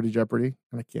Celebrity Jeopardy,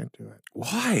 and I can't do it.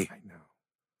 Why? I know.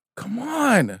 Come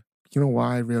on. You know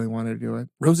why I really wanted to do it?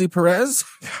 Rosie Perez?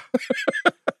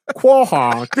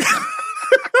 Quahawk.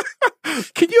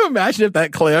 Can you imagine if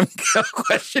that clam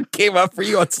question came up for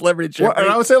you on Celebrity Jeopardy?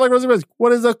 And I would say like Rosie Perez,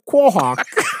 what is a quahawk?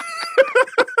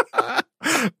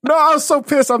 No, I was so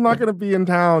pissed I'm not going to be in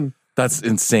town. That's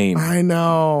insane. I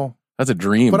know. That's a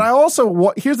dream. But I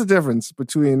also, here's the difference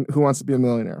between Who Wants to Be a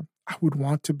Millionaire. I would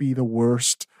want to be the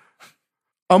worst.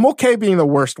 I'm okay being the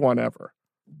worst one ever.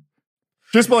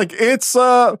 Just like, it's,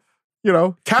 cat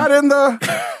in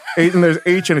the, and there's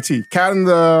H and a T. Cat in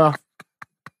the,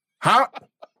 how?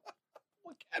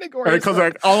 What category? Because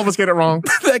like all of us get it wrong.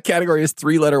 That category is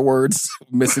 3-letter words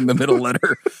missing the middle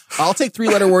letter. I'll take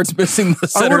 3-letter words missing the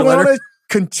center I would letter. want to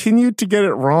continue to get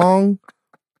it wrong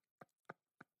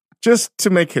just to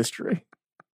make history.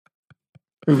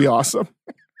 It would be awesome.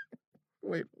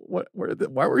 Wait, what?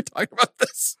 Why were we talking about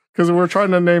this? Because we're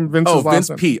trying to name Vince's last Vince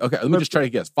name. P. Okay, let me just try to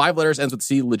guess. 5 letters, ends with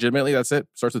C. Legitimately, that's it?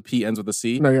 Starts with P, ends with a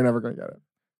C? No, you're never going to get it.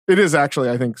 It is actually,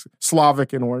 I think,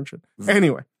 Slavic in origin.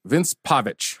 Anyway. Vince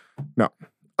Pavich. No.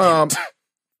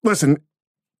 Listen,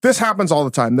 this happens all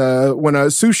the time. When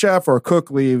a sous chef or a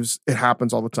cook leaves, it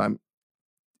happens all the time.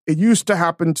 It used to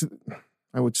happen to,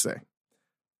 I would say.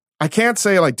 I can't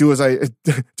say like do as I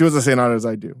say, not as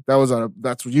I do.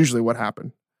 That's usually what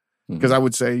happened. Because I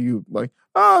would say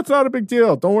it's not a big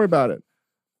deal. Don't worry about it.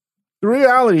 The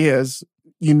reality is,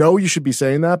 you should be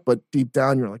saying that, but deep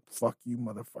down you're like, fuck you,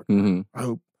 motherfucker. Mm-hmm. I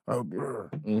hope.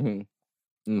 Mm-hmm.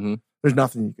 Mm-hmm. There's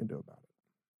nothing you can do about it.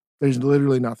 There's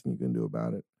literally nothing you can do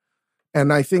about it.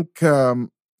 And I think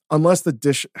unless the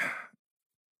dish,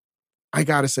 I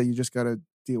got to say, you just got to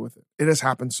deal with it. It has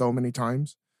happened so many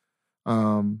times.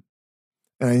 And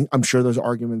I'm sure there's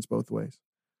arguments both ways.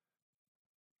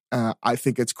 I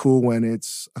think it's cool when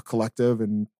it's a collective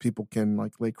and people can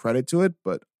like lay credit to it.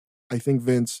 But I think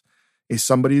Vince is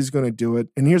somebody who's going to do it.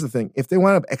 And here's the thing. If they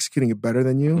wind up executing it better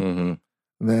than you,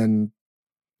 then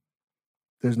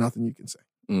there's nothing you can say.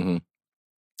 Mm-hmm.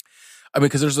 I mean,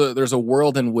 because there's a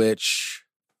world in which,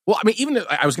 well, I mean, even if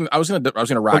I was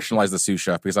gonna rationalize the sous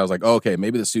chef because I was like, oh, okay,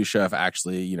 maybe the sous chef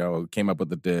actually, came up with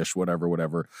the dish,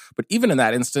 whatever. But even in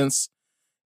that instance,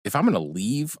 if I'm gonna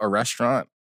leave a restaurant,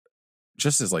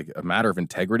 just as like a matter of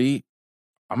integrity,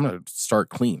 I'm gonna start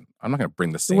clean. I'm not gonna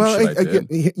bring the same shit I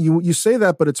did. You say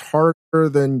that, but it's harder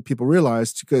than people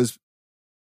realize because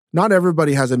not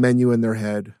everybody has a menu in their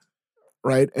head.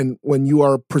 Right. And when you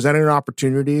are presenting an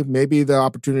opportunity, maybe the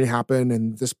opportunity happened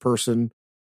and this person,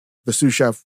 the sous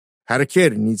chef, had a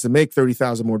kid and needs to make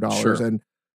 $30,000 more. Sure. And,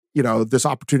 this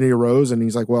opportunity arose and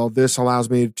he's like, well, this allows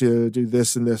me to do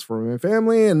this and this for my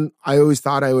family. And I always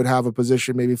thought I would have a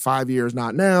position maybe 5 years,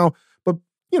 not now. But,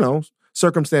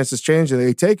 circumstances change and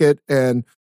they take it and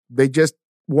they just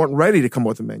weren't ready to come up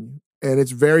with a menu. And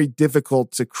it's very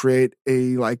difficult to create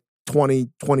a 20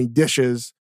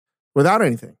 dishes without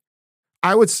anything.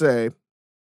 I would say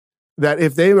that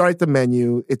if they write the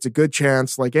menu, it's a good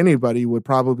chance, like anybody, would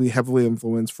probably heavily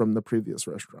influenced from the previous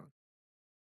restaurant.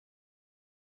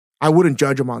 I wouldn't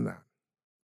judge them on that.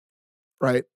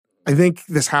 Right? I think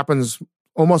this happens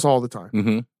almost all the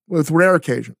time, with rare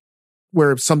occasion,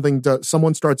 where if someone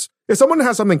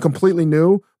has something completely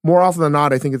new, more often than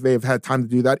not, I think if they have had time to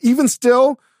do that, even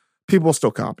still, people still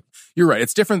copy. You're right.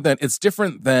 It's different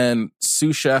than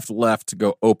sous chef left to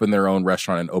go open their own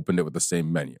restaurant and opened it with the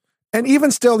same menu. And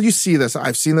even still, you see this.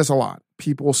 I've seen this a lot.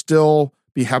 People still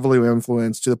be heavily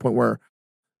influenced to the point where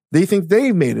they think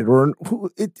they made it, or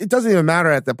it doesn't even matter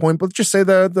at that point. But just say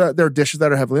there are dishes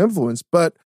that are heavily influenced.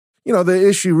 But the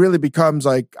issue really becomes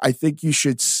like, I think you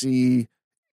should see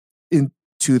in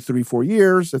 2, 3, 4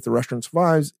 years, if the restaurant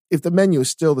survives, if the menu is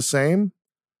still the same,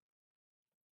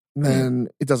 then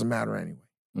it doesn't matter anyway.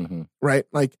 Right?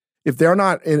 Like if they're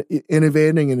not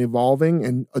innovating and evolving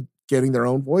and getting their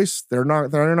own voice, they're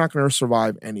not going to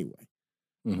survive anyway.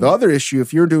 The other issue,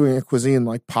 if you're doing a cuisine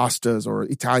like pastas or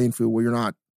Italian food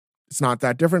where it's not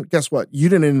that different, guess what? You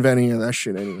didn't invent any of that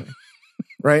shit anyway.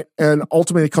 Right? And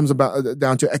ultimately it comes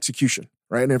down to execution,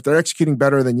 right? And if they're executing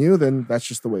better than you, then that's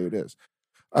just the way it is.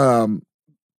 But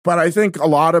I think a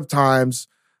lot of times,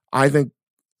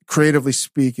 creatively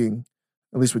speaking,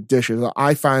 at least with dishes,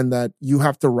 I find that you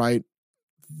have to write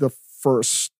the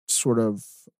first sort of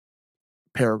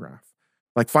paragraph.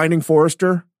 Like Finding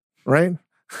Forrester, right?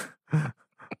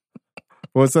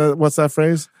 What's that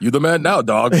phrase? You the man now,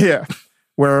 dog. Yeah.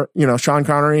 Where, Sean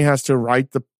Connery has to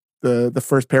write the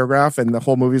first paragraph and the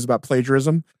whole movie is about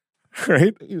plagiarism,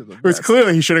 right? It was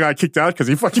clearly he should have got kicked out because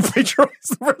he fucking plagiarized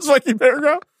the first fucking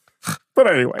paragraph.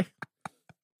 But anyway,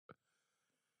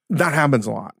 that happens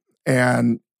a lot.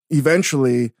 And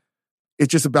eventually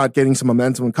it's just about getting some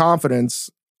momentum and confidence.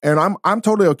 And I'm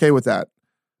totally okay with that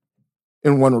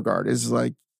in one regard, is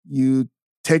like you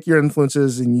take your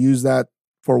influences and use that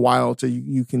for a while till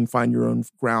you can find your own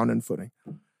ground and footing.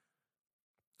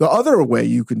 The other way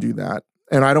you can do that,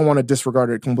 and I don't want to disregard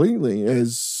it completely,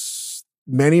 is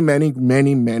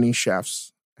many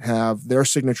chefs have their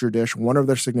signature dish. One of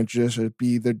their signature dishes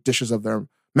be the dishes of their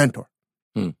mentor.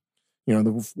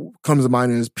 Comes to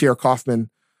mind is Pierre Kaufman,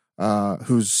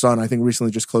 whose son I think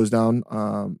recently just closed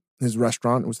down his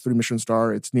restaurant. It was 3 Michelin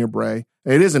star. It's near Bray.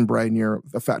 It is in Bray near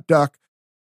the Fat Duck.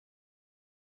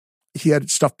 He had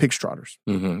stuffed pig trotters.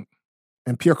 Mm-hmm.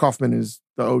 And Pierre Kaufman is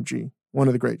the OG, one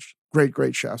of the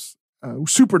great chefs.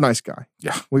 Super nice guy.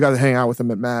 Yeah. We got to hang out with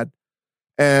him at Mad.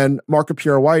 And Marco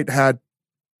Pierre White had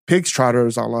pig's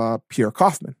trotters a la Pierre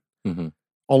Kaufman. Mm-hmm.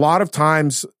 A lot of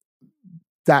times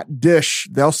that dish,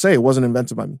 they'll say it wasn't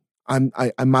invented by me.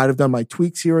 I might have done my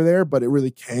tweaks here or there, but it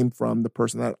really came from the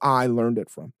person that I learned it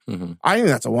from. Mm-hmm. I think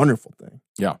that's a wonderful thing.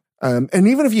 Yeah. And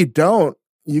even if you don't,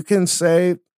 you can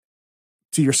say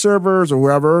to your servers or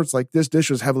whoever, it's like, this dish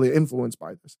was heavily influenced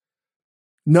by this.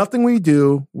 Nothing we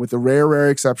do, with the rare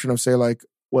exception of, say, like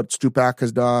what Stupak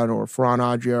has done or Ferran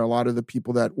Adria, a lot of the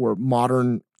people that were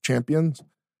modern champions,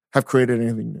 have created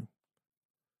anything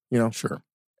new. Sure.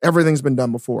 Everything's been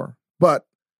done before. But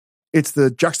it's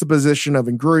the juxtaposition of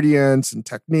ingredients and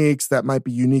techniques that might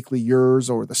be uniquely yours,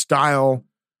 or the style.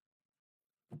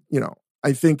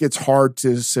 I think it's hard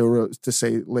to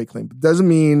say lay claim. It doesn't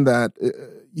mean that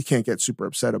you can't get super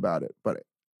upset about it. But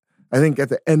I think at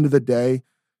the end of the day,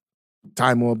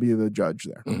 time will be the judge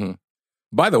there. Mm-hmm.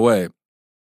 By the way,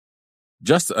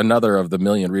 just another of the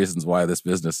million reasons why this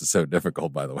business is so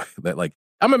difficult, by the way, that like,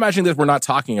 I'm imagining that we're not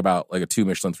talking about like a 2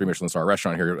 Michelin, 3 Michelin star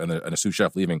restaurant here and a sous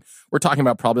chef leaving. We're talking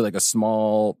about probably like a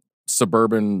small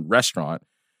suburban restaurant,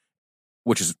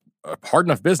 which is a hard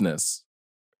enough business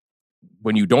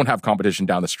when you don't have competition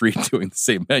down the street doing the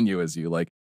same menu as you.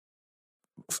 Like,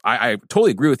 I totally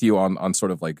agree with you on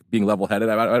sort of like being level-headed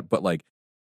about it, but like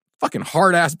fucking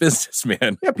hard-ass business,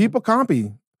 man. Yeah, people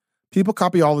copy. People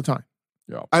copy all the time.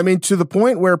 Yeah. I mean, to the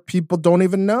point where people don't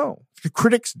even know. The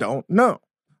critics don't know.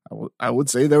 I would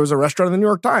say there was a restaurant in the New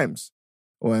York Times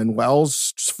when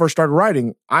Wells first started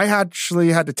writing. I actually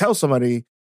had to tell somebody,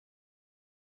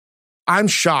 I'm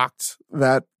shocked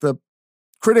that the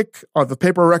critic of the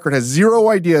paper record has zero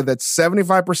idea that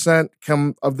 75%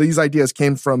 of these ideas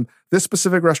came from this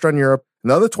specific restaurant in Europe.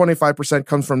 Another 25%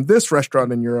 comes from this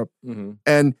restaurant in Europe. Mm-hmm.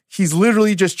 And he's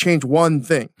literally just changed one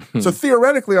thing. So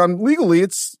theoretically, legally,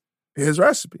 it's his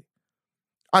recipe.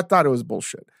 I thought it was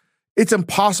bullshit. It's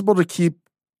impossible to keep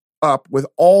up with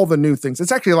all the new things.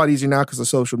 It's actually a lot easier now because of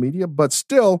social media, but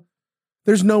still,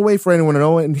 there's no way for anyone to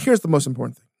know it. And here's the most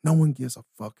important thing. No one gives a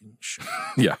fucking shit.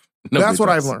 Yeah. That's what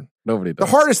I've learned. Nobody does.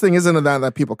 The hardest thing isn't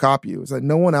that people copy you. It's that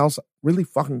no one else really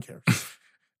fucking cares.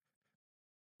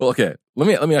 Well, okay.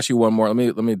 Let me ask you one more.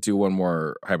 Let me do one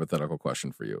more hypothetical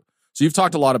question for you. So you've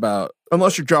talked a lot about...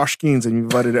 Unless you're Josh Skeens and you've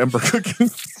invited Ember Cooking.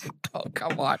 Oh,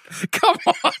 come on. Come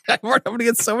on. I'm going to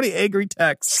get so many angry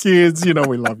texts. Skeens,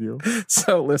 we love you.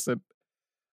 So listen.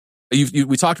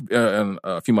 We talked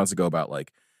a few months ago about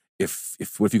like,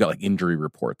 what if you got like injury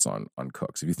reports on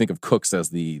cooks? If you think of cooks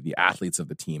as the athletes of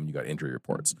the team, you got injury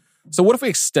reports. So what if we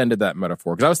extended that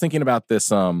metaphor? Because I was thinking about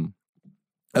this, as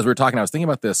we were talking, I was thinking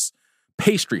about this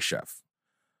pastry chef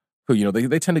who,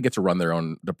 they tend to get to run their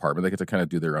own department. They get to kind of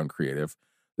do their own creative.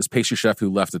 This pastry chef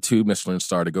who left a 2 Michelin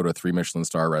star to go to a 3 Michelin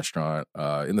star restaurant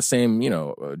in the same,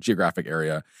 geographic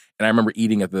area. And I remember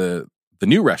eating at the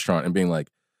new restaurant and being like,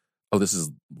 oh, this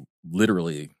is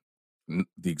literally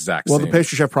the exact same. Well, the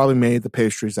pastry chef probably made the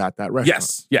pastries at that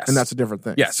restaurant. Yes. And that's a different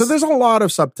thing. Yes. So there's a lot of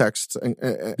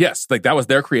subtext. Yes, like that was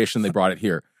their creation. They brought it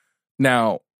here.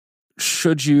 Now,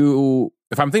 should you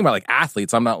if I'm thinking about like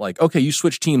athletes, I'm not like, okay, you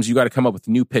switch teams, you got to come up with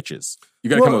new pitches. You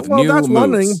got to come up with new that's moves.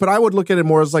 one thing, but I would look at it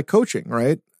more as like coaching,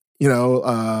 right? You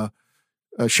know,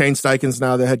 Shane Steichen's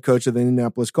now the head coach of the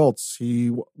Indianapolis Colts.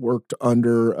 He worked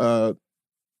under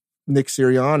Nick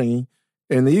Sirianni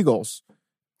in the Eagles,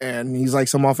 and he's like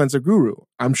some offensive guru.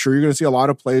 I'm sure you're going to see a lot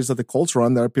of plays that the Colts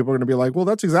run that people are going to be like, well,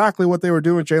 that's exactly what they were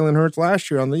doing with Jalen Hurts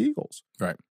last year on the Eagles.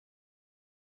 Right.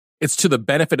 It's to the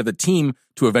benefit of the team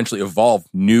to eventually evolve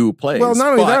new plays. Well,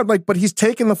 not only that, but he's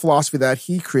taken the philosophy that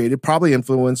he created, probably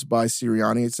influenced by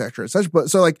Sirianni, et cetera, et cetera. But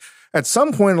so like at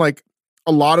some point, like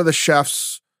a lot of the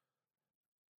chefs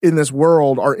in this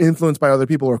world are influenced by other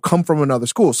people or come from another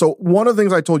school. So one of the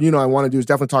things I told I want to do is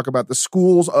definitely talk about the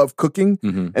schools of cooking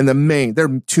and there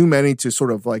are too many to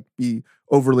sort of like be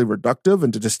overly reductive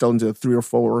and to distill into 3 or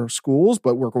 4 schools,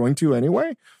 but we're going to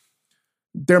anyway.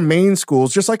 Their main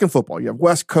schools, just like in football, you have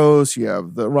West Coast, you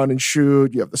have the run and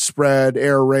shoot, you have the spread,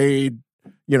 air raid,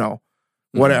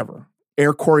 whatever.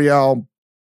 Air Coryell.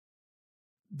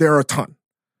 There are a ton.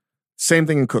 Same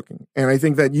thing in cooking. And I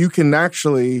think that you can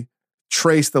actually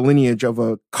trace the lineage of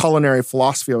a culinary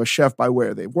philosophy of a chef by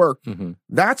where they work.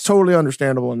 That's totally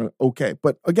understandable and okay.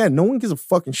 But again, no one gives a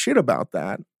fucking shit about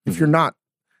that if you're not.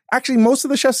 Actually, most of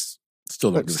the chefs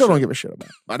still don't give a shit about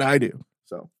it, but I do.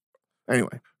 So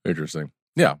anyway. Interesting.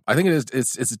 Yeah, I think it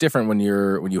is. It's different when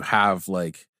you have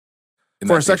like.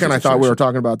 For a second, I thought we were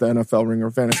talking about the NFL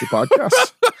Ringer Fantasy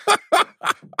Podcast.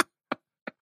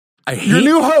 I hate your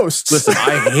new host. Listen,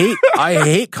 I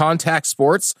hate contact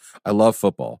sports. I love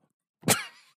football.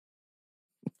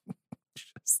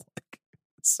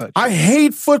 I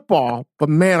hate football, but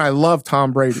man, I love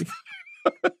Tom Brady.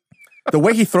 The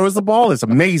way he throws the ball is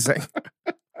amazing.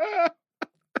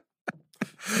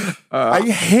 I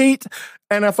hate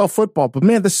NFL football, but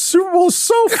man, the Super Bowl is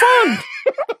so fun.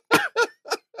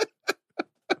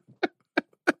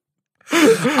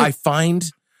 I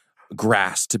find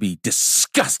grass to be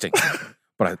disgusting,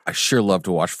 but I sure love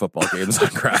to watch football games on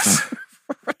grass.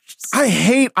 I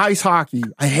hate ice hockey.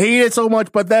 I hate it so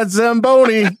much, but that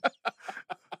Zamboni,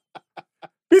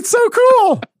 it's so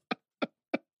cool.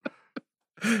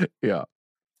 Yeah.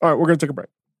 All right, we're going to take a break.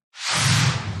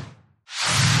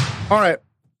 All right.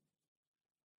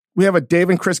 We have a Dave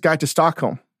and Chris guide to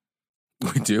Stockholm.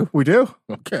 We do? We do?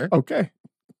 Okay.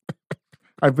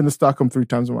 I've been to Stockholm 3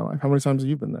 times in my life. How many times have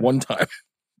you been there? 1 time.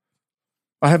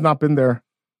 I have not been there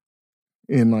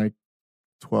in like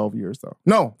 12 years, though.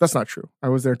 No, that's not true. I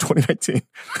was there in 2019.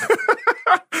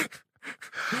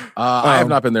 I have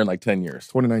not been there in like 10 years.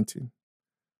 2019.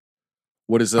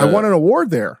 What is I won an award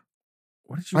there.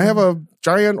 What did you I have a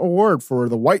giant award for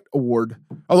the White Award.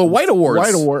 Oh, the White Awards.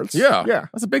 White Awards. Yeah. Yeah.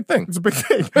 That's a big thing. It's a big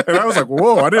thing. And I was like,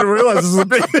 whoa, I didn't realize this was a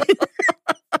big thing.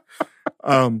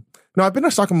 No, I've been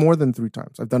to Stockholm more than 3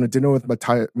 times. I've done a dinner with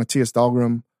Matthias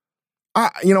Dahlgren.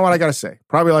 You know what I got to say?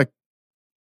 Probably like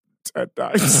 10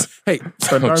 times. Hey,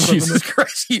 Jesus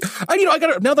Christ. I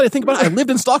got to, now that I think about it, I lived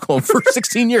in Stockholm for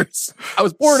 16 years. I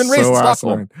was born and raised in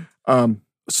Stockholm.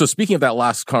 So speaking of that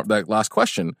last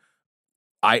question,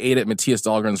 I ate at Matthias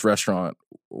Dahlgren's restaurant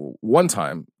one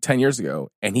time 10 years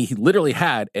ago, and he literally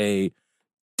had a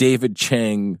David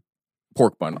Chang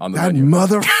pork bun on the menu.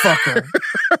 Motherfucker.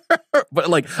 But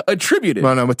like attributed.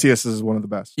 No, Matthias is one of the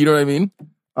best. You know what I mean?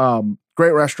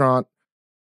 Great restaurant.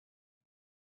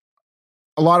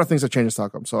 A lot of things have changed in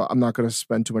Stockholm, so I'm not going to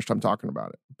spend too much time talking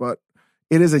about it. But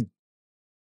it is I'm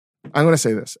going to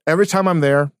say this. Every time I'm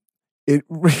there, it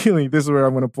really, this is where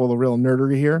I'm going to pull the real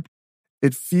nerdery here.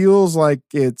 It feels like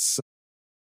it's,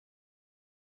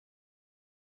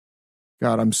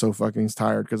 God, I'm so fucking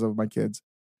tired because of my kids.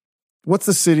 What's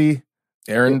the city?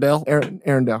 Arendelle?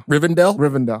 Arendelle. Rivendell?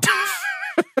 Rivendell.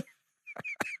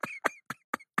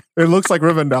 It looks like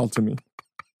Rivendell to me.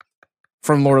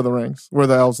 From Lord of the Rings, where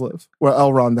the elves live. Where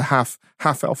Elrond, the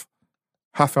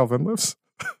half-elven lives.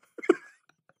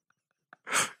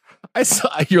 I saw,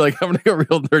 you're like, I'm going to go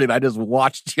real nerdy, and I just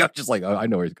watched you. I'm just like, oh, I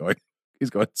know where he's going. He's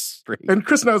going straight. And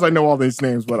Chris knows I know all these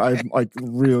names, but I'm like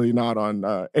really not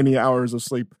on any hours of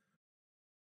sleep.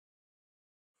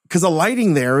 Because the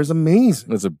lighting there is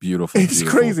amazing. It's a beautiful, it's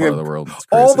beautiful crazy. part of the world. It's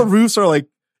crazy. All the roofs are like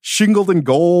shingled in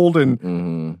gold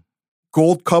and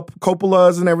gold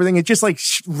cupolas and everything. It's just like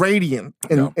radiant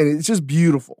and it's just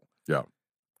beautiful. Yeah.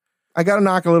 I got to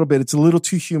knock a little bit. It's a little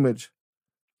too humid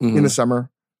in the summer,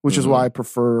 which is why I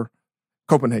prefer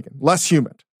Copenhagen. Less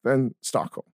humid than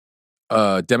Stockholm.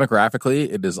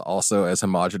 Demographically, it is also as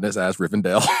homogenous as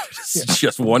Rivendell. It's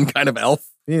just one kind of elf.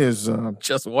 It is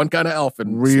just one kind of elf.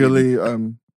 And really,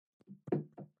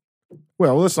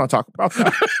 well, let's not talk about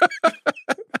that.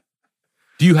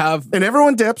 Do you have... And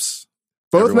everyone dips.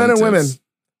 Both men and women.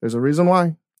 There's a reason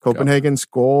why. Copenhagen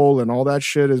skull and all that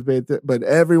shit is made, but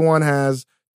everyone has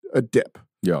a dip.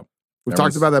 Yeah. We've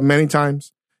talked about that many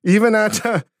times. Even at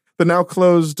the now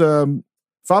closed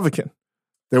Fäviken,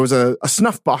 there was a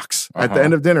snuff box at the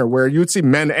end of dinner where you would see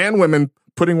men and women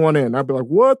putting one in. I'd be like,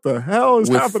 what the hell is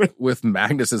happening? With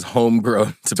Magnus's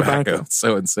homegrown tobacco. It's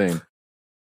so insane.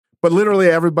 But literally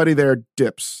everybody there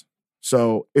dips.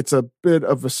 So it's a bit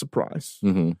of a surprise.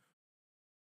 Mm-hmm.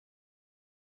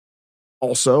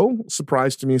 Also,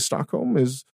 surprise to me in Stockholm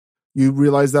is you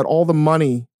realize that all the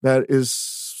money that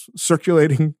is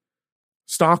circulating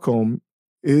Stockholm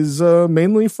is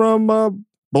mainly from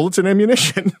bullets and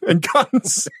ammunition and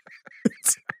guns.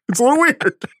 It's a little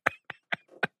weird.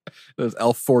 Those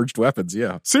elf-forged weapons,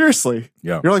 yeah. Seriously.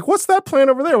 Yeah. You're like, what's that plant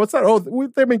over there? What's that? Oh,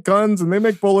 they make guns and they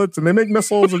make bullets and they make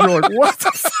missiles. And you're like, what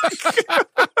the fuck?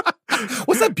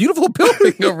 What's that beautiful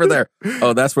building over there?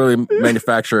 Oh, that's where we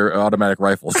manufacture automatic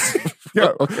rifles.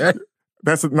 Yeah. Okay.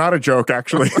 That's not a joke,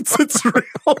 actually. It's real.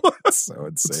 So insane.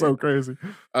 It's so crazy.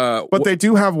 But they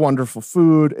do have wonderful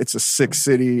food. It's a sick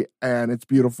city and it's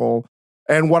beautiful.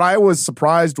 And what I was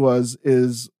surprised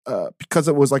is because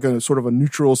it was like a sort of a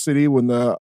neutral city when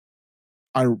the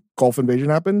Gulf invasion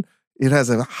happened, it has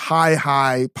a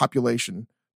high population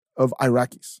of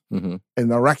Iraqis. Mm-hmm.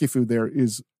 And the Iraqi food there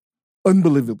is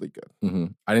unbelievably good. Mm-hmm.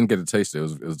 I didn't get to taste it.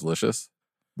 It was delicious.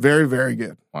 Very, very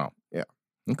good. Wow. Yeah.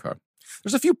 Okay.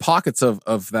 There's a few pockets of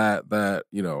that,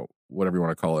 you know, whatever you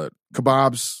want to call it.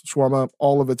 Kebabs, shawarma,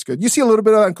 all of it's good. You see a little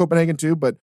bit of that in Copenhagen too,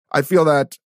 but I feel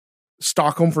that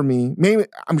Stockholm for me, maybe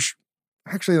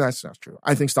actually that's not true.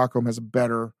 I think Stockholm has a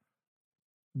better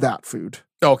that food.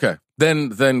 Okay.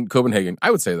 Then Copenhagen. I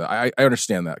would say that. I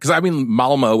understand that. Because I mean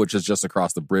Malmo, which is just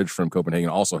across the bridge from Copenhagen,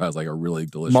 also has like a really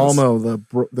delicious Malmo,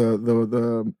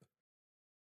 the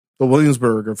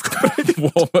Williamsburg of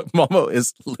Copenhagen. Malmo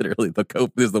is literally the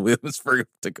Williamsburg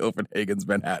to Copenhagen's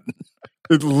Manhattan.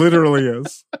 It literally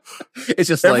is. It's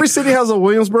just every city has a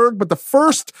Williamsburg, but the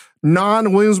first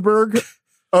non-Williamsburg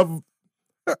of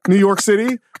New York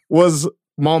City was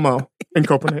Malmo in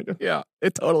Copenhagen. Yeah,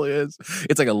 it totally is.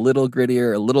 It's like a little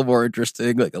grittier, a little more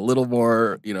interesting, like a little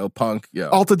more, you know, punk. Yeah.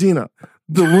 Altadena,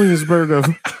 the Williamsburg of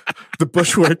the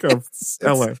Bushwick of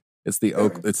LA. It's the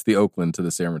Oakland to the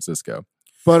San Francisco.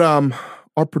 But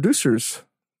our producers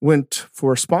went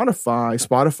for Spotify.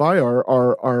 Spotify,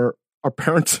 our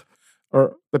parent,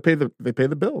 or they pay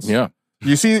the bills. Yeah.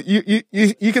 You see,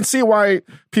 you can see why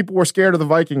people were scared of the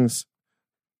Vikings.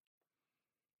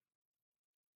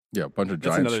 Yeah, a bunch of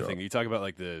That's giants. another thing. You talk about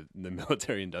like the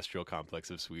military-industrial complex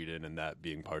of Sweden, and that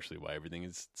being partially why everything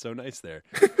is so nice there.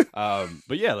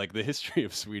 But yeah, like the history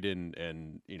of Sweden,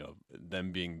 and you know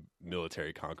them being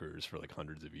military conquerors for like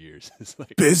hundreds of years is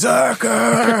like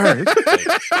Berserker.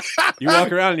 like, you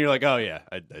walk around and you're like, oh yeah,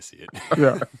 I see it.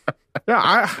 Yeah.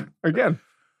 I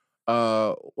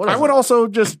would also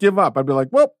just give up. I'd be like,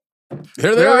 well,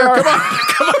 Here they are.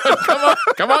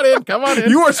 Come on in.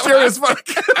 You are scary as fuck.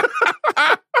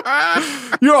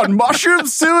 You're on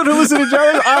mushrooms soon, hallucinating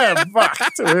Jerry? I am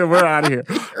fucked. We're out of here.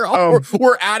 We're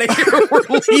out of here. We're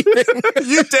leaving.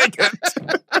 You take it.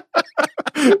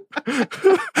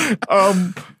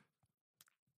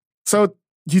 So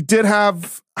you did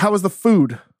have, how was the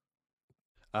food?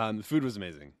 The food was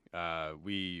amazing.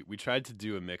 We tried to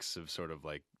do a mix of sort of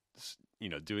like, you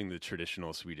know, doing the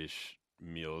traditional Swedish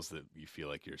meals that you feel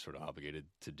like you're sort of obligated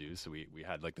to do. So we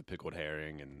had like the pickled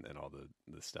herring and all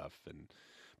the stuff. But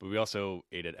we also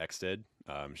ate at Eksted.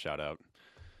 Shout out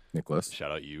Nicholas.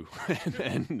 Shout out you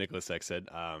and Nicholas Eksted.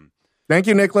 Thank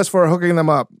you, Nicholas, for hooking them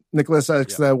up. Nicholas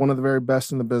Eksted, one of the very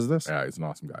best in the business. Yeah, he's an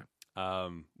awesome guy.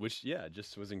 Which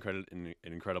just was an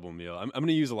incredible meal. I'm going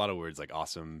to use a lot of words like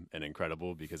awesome and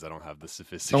incredible because I don't have the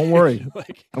sophistication. Don't worry.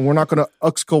 And we're not going to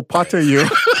exculpate you.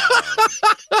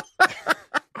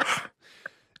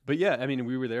 But yeah, I mean,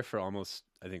 we were there for almost,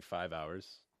 I think, 5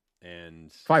 hours.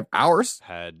 And 5 hours?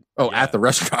 At the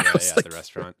restaurant. Yeah, at the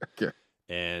restaurant. Okay.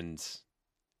 And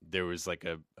there was like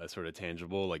a sort of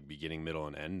tangible, like beginning, middle,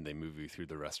 and end. They move you through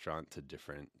the restaurant to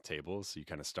different tables. So you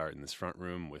kind of start in this front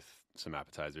room with some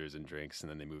appetizers and drinks, and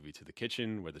then they move you to the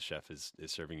kitchen where the chef is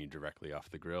serving you directly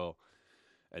off the grill.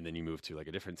 And then you move to like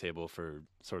a different table for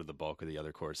sort of the bulk of the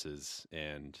other courses.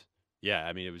 And yeah,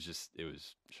 I mean, it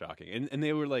was shocking. And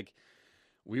they were like,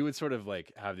 we would sort of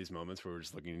like have these moments where we're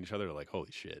just looking at each other like, holy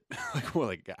shit. Like, well,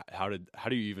 like how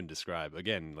do you even describe?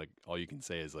 Again, like all you can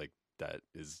say is like, that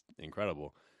is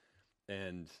incredible.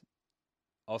 And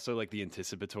also like the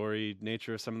anticipatory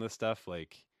nature of some of the stuff,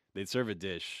 like they'd serve a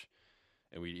dish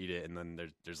and we'd eat it, and then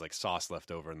there's like sauce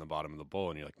left over in the bottom of the bowl,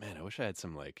 and you're like, man, I wish I had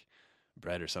some like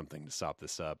bread or something to sop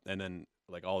this up. And then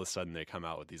like all of a sudden they come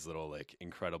out with these little like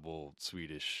incredible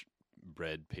Swedish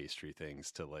bread pastry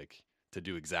things to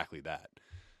do exactly that.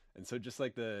 And so just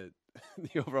like the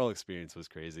overall experience was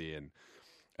crazy. And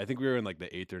I think we were in like the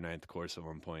 8th or 9th course at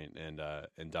one point, and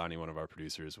Donnie, one of our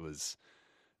producers, was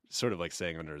sort of like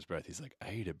saying under his breath, he's like, I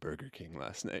ate at Burger King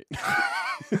last night.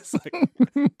 It's like,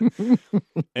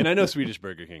 and I know Swedish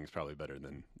Burger King is probably better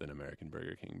than American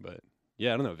Burger King, but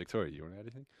yeah, I don't know. Victoria, you want to add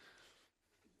anything?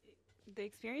 The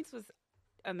experience was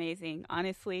amazing.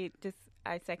 Honestly, just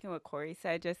I second what Corey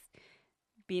said. Just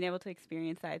being able to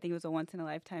experience that, I think it was a once in a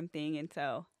lifetime thing, and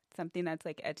so something that's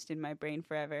like etched in my brain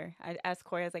forever. I asked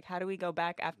Corey, I was like, how do we go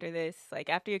back after this? Like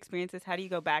after you experience this, how do you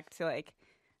go back to like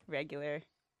regular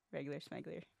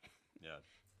schmegler? Yeah.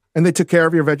 And they took care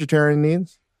of your vegetarian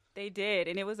needs? They did,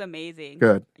 and it was amazing.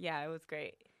 Good. Yeah, it was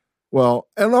great. Well,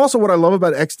 and also what I love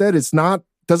about XDead,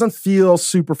 doesn't feel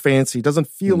super fancy. Doesn't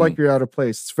feel like you're out of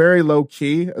place. It's very low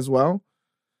key as well.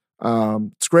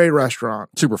 It's a great restaurant.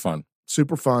 Super fun.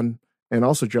 Super fun. And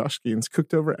also Josh Gein's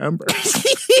cooked over Ember. Yeah,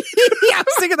 I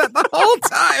was thinking that the whole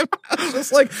time. I was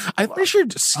just like, I think sure.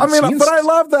 But I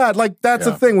love that. Like, that's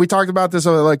the thing. We talked about this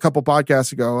like a couple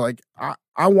podcasts ago. Like,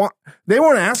 they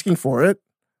weren't asking for it.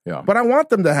 Yeah. But I want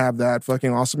them to have that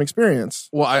fucking awesome experience.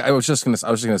 Well, I was just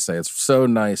gonna say it's so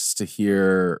nice to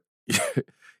hear,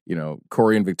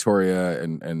 Corey and Victoria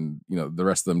and the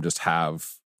rest of them just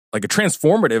have like a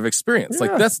transformative experience.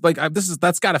 Yeah. Like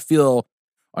that's got to feel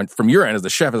from your end as the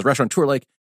chef, as a restaurateur, like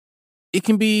you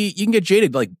can get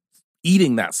jaded like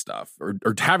eating that stuff or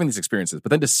having these experiences,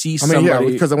 but then to see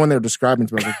somebody, because when they were describing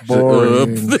to me, I was like,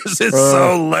 boring. This is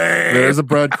so lame. There's a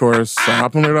bread course,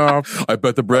 sopping it off. I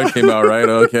bet the bread came out right.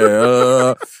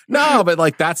 Okay, no, but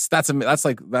like that's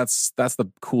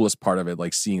the coolest part of it,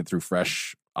 like seeing it through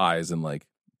fresh eyes and like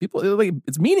people, like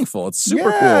it's meaningful. It's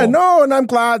super cool. No, and I'm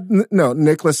glad. No,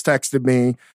 Nicholas texted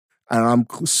me, and I'm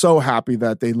so happy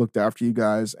that they looked after you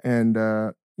guys, and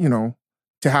to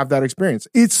have that experience.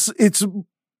 It's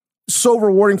so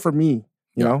rewarding for me,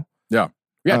 you know? Yeah.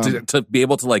 To be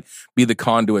able to like be the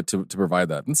conduit to provide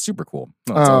that. It's super cool.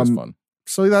 No, it's always fun.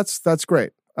 So that's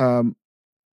great. I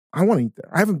want to eat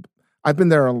there. I've been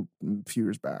there a few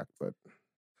years back, but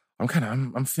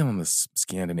I'm feeling this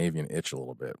Scandinavian itch a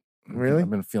little bit. Really? I've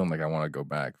been feeling like I want to go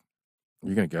back.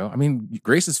 You're going to go? I mean,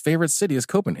 Grace's favorite city is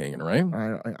Copenhagen, right?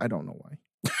 I don't know why.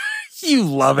 You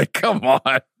love it. Come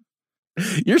on.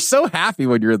 You're so happy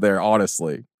when you're there,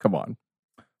 honestly. Come on.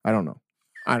 I don't know.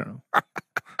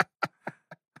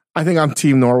 I think I'm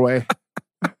Team Norway.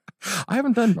 I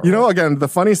haven't done Norway. Again, the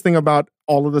funniest thing about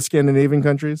all of the Scandinavian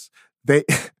countries,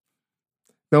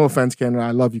 no offense, Canada, I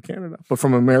love you, Canada, but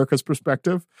from America's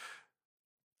perspective,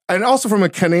 and also from a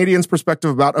Canadian's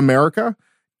perspective about America,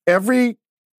 every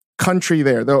country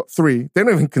there, though three, they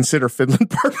don't even consider Finland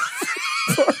part of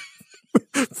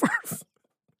it.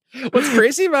 What's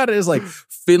crazy about it is like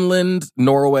Finland,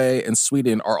 Norway, and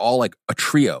Sweden are all like a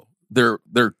trio. They're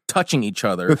touching each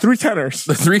other. The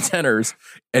three tenors.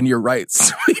 And you're right.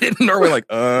 Sweden and Norway, like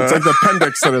it's like the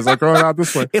appendix that is like growing out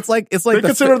this way. It's like they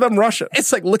consider them Russian.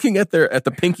 It's like looking at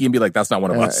the pinky and be like, that's not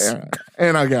one of us. Yeah.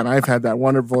 And again, I've had that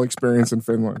wonderful experience in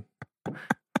Finland.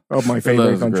 Oh, my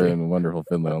favorite country. Great and wonderful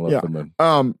Finland. I love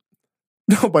Finland.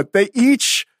 No, but they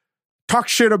each talk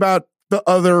shit about the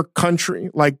other country.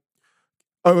 Like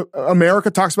America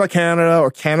talks about Canada,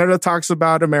 or Canada talks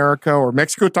about America, or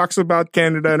Mexico talks about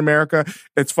Canada and America.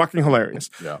 It's fucking hilarious.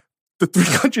 Yeah. The three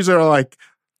countries are like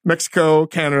Mexico,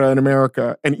 Canada, and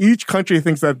America, and each country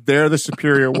thinks that they're the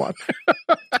superior one.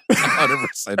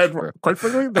 100% true. Quite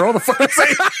frankly, they're all the fucking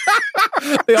same.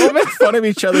 They all make fun of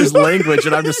each other's language,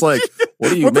 and I'm just like, what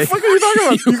the fuck are you talking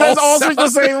about? You guys all speak the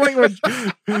same language.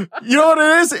 You know what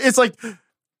it is? It's like,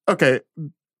 okay,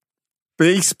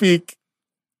 they speak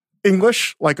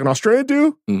English like an Australian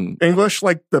do, English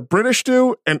like the British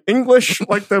do, and English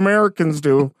like the Americans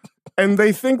do. And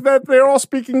they think that they're all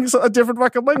speaking a different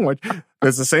fucking language.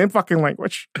 It's the same fucking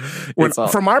language.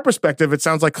 From my perspective, it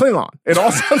sounds like Klingon. It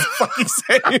all sounds fucking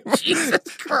same. Jesus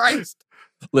Christ.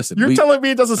 Listen, you're telling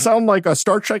me it doesn't sound like a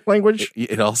Star Trek language?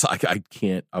 It also, I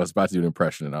can't. I was about to do an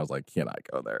impression, and I was like, can I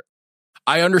go there?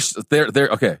 I understand. They're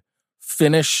okay.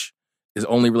 Finnish is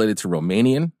only related to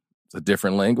Romanian. It's a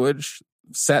different language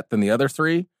set than the other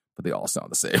three, but they all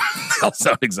sound the same. They all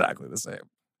sound exactly the same.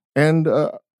 And,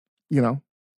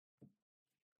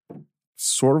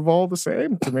 sort of all the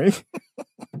same to me.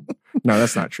 No,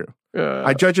 that's not true.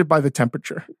 I judge it by the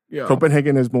temperature. Yeah.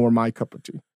 Copenhagen is more my cup of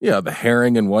tea. Yeah, the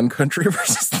herring in one country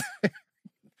versus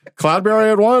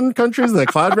cloudberry in one country is the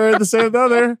cloudberry the same in the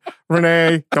other.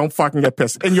 Renee, don't fucking get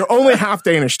pissed. And you're only half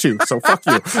Danish too, so fuck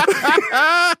you.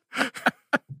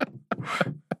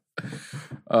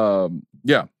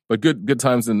 Yeah, but good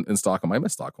times in Stockholm. I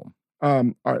miss Stockholm.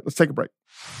 All right, let's take a break.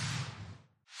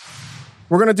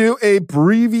 We're going to do a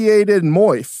abbreviated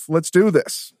MOIF. Let's do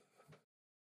this.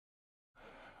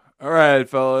 All right,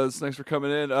 fellas. Thanks for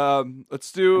coming in.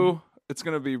 Let's do. It's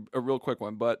gonna be a real quick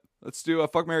one, but let's do a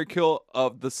fuck, marry, kill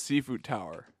of the seafood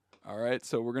tower. All right,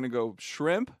 so we're gonna go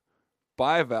shrimp,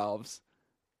 bivalves,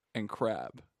 and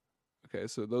crab. Okay,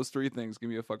 so those three things. Give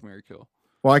me a fuck, marry, kill.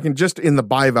 Well, I can just in the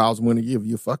bivalves. I'm going to give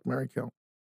you fuck, marry, kill.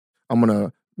 I'm going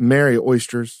to marry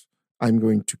oysters. I'm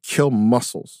going to kill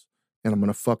mussels, and I'm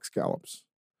going to fuck scallops.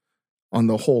 On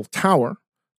the whole tower,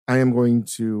 I am going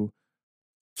to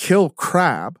kill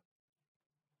crab.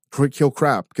 Kill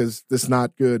crab because it's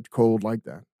not good cold like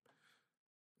that.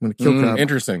 I'm going to kill crab.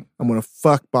 Interesting. I'm going to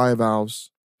fuck bivalves.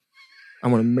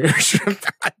 I'm going to marry shrimp.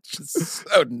 Just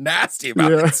so nasty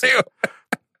about it too.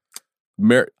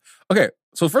 Okay,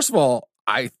 so first of all,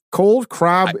 cold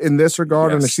crab in this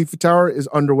regard in the seafood tower is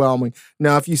underwhelming.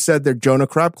 Now, if you said they're Jonah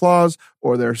crab claws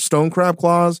or they're stone crab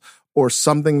claws or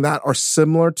something that are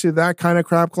similar to that kind of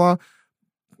crab claw,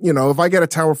 you know, if I get a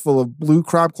tower full of blue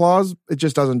crab claws, it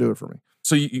just doesn't do it for me.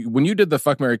 So when you did the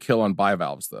fuck, marry, kill on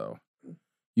bivalves, though,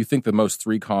 you think the most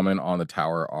three common on the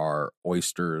tower are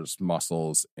oysters,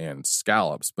 mussels, and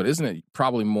scallops. But isn't it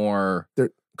probably more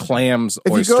clams,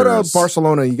 if oysters? If you go to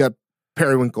Barcelona, you got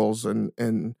periwinkles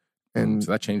and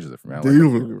so that changes it for me.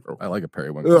 I like a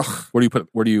periwinkle. Ugh.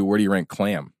 Where do you rank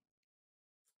clam?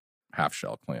 Half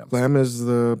shell clams. Clam is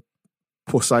the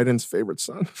Poseidon's favorite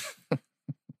son.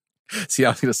 See, I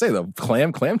was going to say though,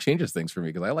 clam changes things for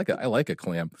me because I like a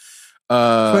clam.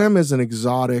 Clam is an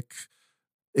exotic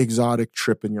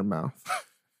trip in your mouth.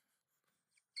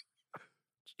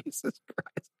 Jesus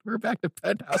Christ, we're back to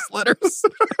penthouse letters.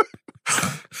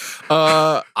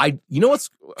 You know what's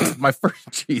my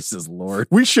first? Jesus Lord,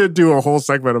 we should do a whole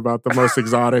segment about the most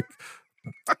exotic,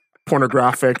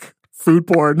 pornographic, food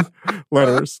porn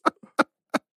letters.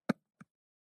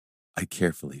 I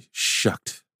carefully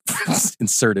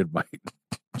inserted my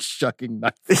shucking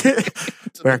knife.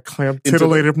 That clam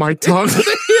titillated my tongue.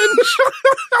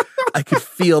 I could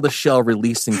feel the shell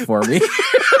releasing for me.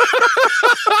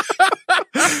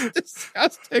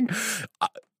 Disgusting.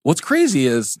 What's crazy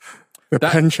is the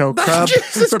penshell crab.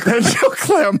 The penshell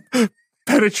clam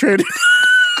penetrated.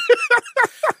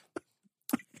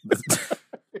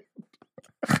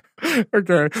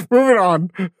 Okay, moving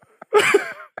on.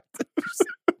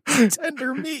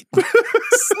 Tender meat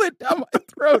slid down my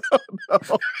throat. Oh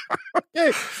no.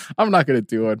 Okay, I'm not gonna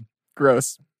do it.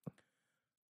 Gross.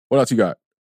 What else you got?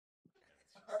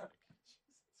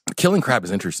 Killing crab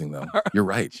is interesting though. You're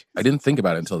right. I didn't think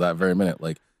about it until that very minute.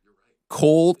 Like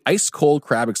ice cold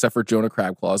crab, except for Jonah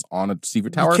crab claws on a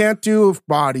seafood tower. You can't do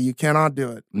body. You cannot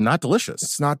do it. Not delicious.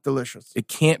 It's not delicious. It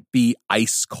can't be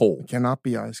ice cold. It cannot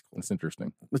be ice cold. That's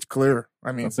interesting. It's clear.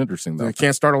 I mean, that's interesting though. You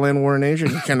can't start a land war in Asia.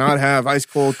 You cannot have ice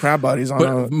cold crab bodies on.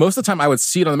 But most of the time, I would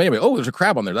see it on the menu. Oh, there's a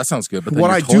crab on there. That sounds good. But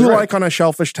what I do like on a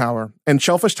shellfish tower, and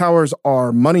shellfish towers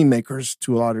are money makers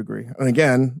to a lot of degree. And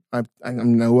again, I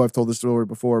know I've told this story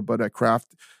before, but at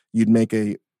Craft, you'd make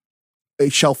a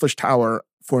shellfish tower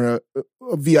for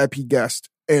a VIP guest.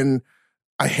 And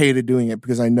I hated doing it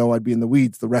because I know I'd be in the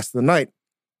weeds the rest of the night.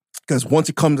 Because once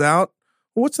it comes out,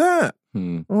 what's that?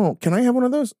 Oh, can I have one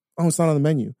of those? Oh, it's not on the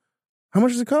menu. How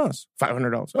much does it cost?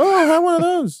 $500. Oh, I'll have one of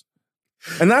those.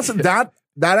 And that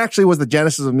actually was the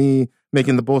genesis of me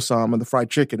making the bossam and the fried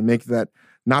chicken and make that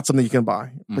not something you can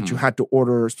buy, but you had to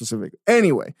order specific.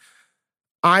 Anyway,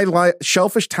 I like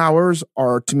shellfish towers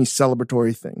are to me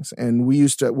celebratory things. And we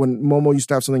used to, when Momo used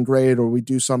to have something great or we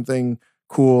do something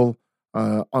cool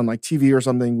on like TV or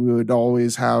something, we would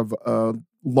always have a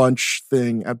lunch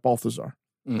thing at Balthazar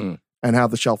and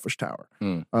have the shellfish tower.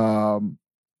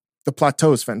 The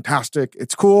plateau is fantastic.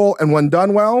 It's cool. And when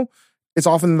done well, it's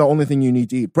often the only thing you need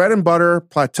to eat. Bread and butter,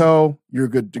 plateau, you're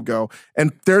good to go.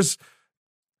 And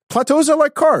plateaus are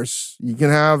like cars. You can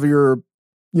have your,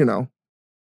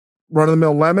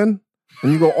 run-of-the-mill lemon,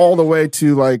 and you go all the way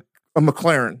to like a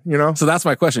McLaren, So that's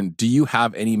my question. Do you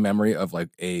have any memory of like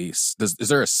is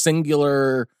there a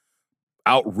singular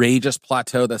outrageous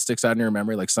plateau that sticks out in your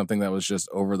memory? Like something that was just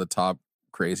over the top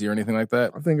crazy or anything like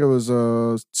that? I think it was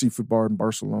a seafood bar in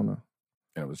Barcelona.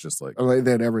 And it was just like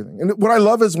they had everything. And what I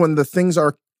love is when the things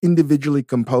are individually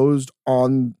composed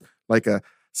on like a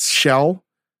shell.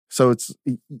 So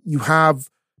you have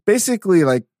basically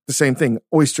like the same thing,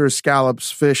 oysters,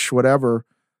 scallops, fish, whatever,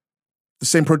 the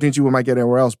same proteins you might get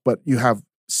anywhere else, but you have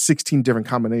 16 different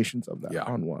combinations of that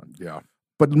on one. Yeah.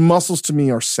 But mussels to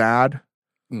me are sad,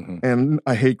 and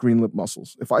I hate green lip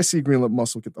mussels. If I see a green lip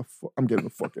mussel, I'm getting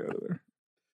the fuck out of there.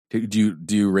 Do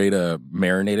you rate a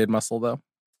marinated mussel though?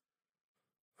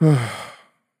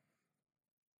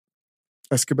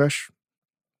 escabeche.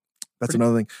 That's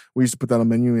another thing. We used to put that on the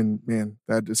menu, and man,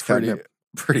 that is catnip.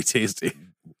 Pretty tasty.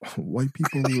 White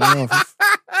people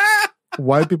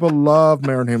love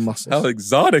marinated mussels. How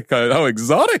exotic.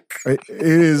 It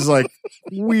is like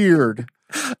weird.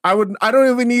 I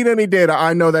don't even need any data.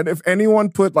 I know that if anyone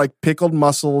put like pickled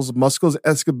mussels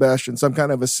escabeche in some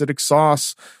kind of acidic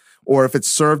sauce, or if it's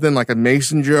served in like a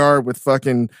mason jar with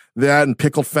fucking that and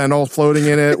pickled fennel floating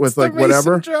in it with like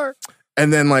whatever, jar.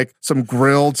 And then like some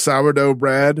grilled sourdough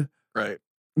bread. Right.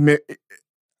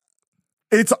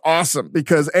 It's awesome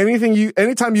because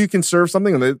anytime you can serve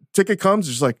something and the ticket comes,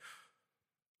 it's just like,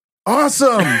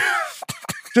 awesome.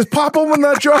 Just pop open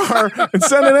that jar and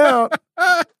send it out.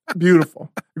 Beautiful.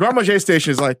 The Grand Marché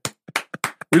station is like,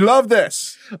 we love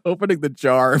this. Opening the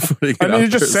jar and putting it you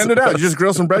just send it out. You just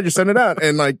grill some bread, you send it out.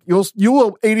 And like, you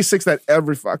will 86 that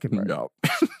every fucking night. No.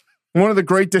 One of the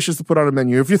great dishes to put on a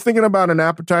menu. If you're thinking about an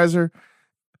appetizer,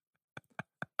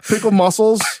 pickled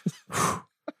mussels.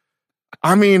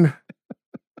 I mean,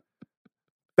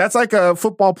 that's like a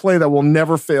football play that will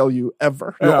never fail you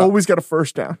ever. You'll always get a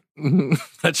first down.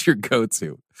 That's your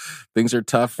go-to. Things are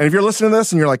tough. And if you're listening to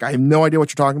this and you're like, I have no idea what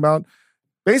you're talking about,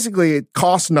 basically it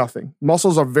costs nothing.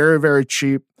 Mussels are very, very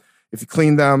cheap. If you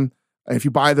clean them, if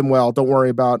you buy them well, don't worry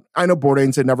about. I know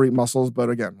Bourdain said never eat mussels, but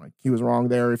again, like he was wrong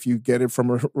there. If you get it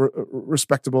from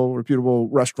respectable, reputable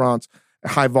restaurants,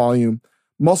 high volume,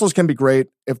 mussels can be great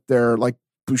if they're like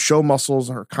Bouchot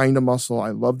mussels or kind of mussel. I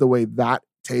love the way that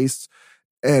tastes.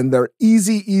 And they're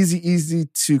easy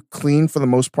to clean for the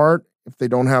most part if they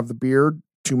don't have the beard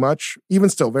too much. Even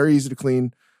still, very easy to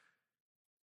clean.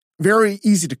 Very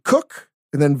easy to cook,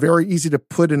 and then very easy to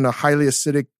put in a highly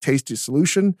acidic, tasty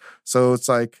solution. So it's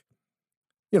like,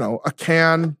 a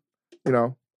can,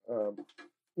 if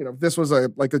this was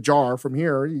like a jar from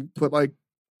here, you put like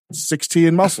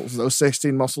 16 mussels. Those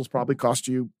 16 mussels probably cost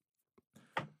you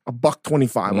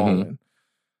 $1.25 all in.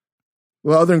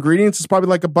 Well, other ingredients is probably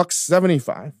like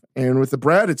 $1.75, and with the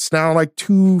bread, it's now like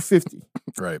 $2.50.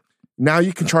 Right now,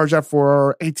 you can charge that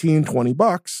for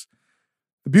 $18-$20.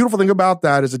 The beautiful thing about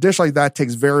that is a dish like that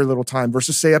takes very little time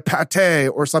versus, say, a pate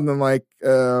or something like.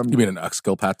 You mean an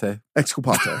Exquil pate?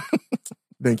 Exquil pate.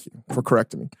 Thank you for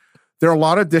correcting me. There are a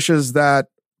lot of dishes that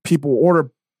people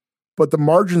order, but the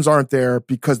margins aren't there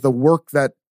because the work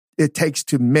that it takes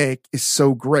to make is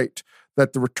so great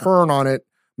that the return on it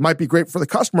might be great for the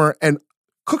customer, and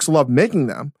cooks love making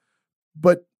them,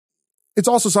 but it's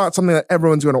also not something that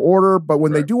everyone's going to order. But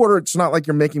when they do order, it's not like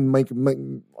you're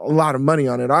making a lot of money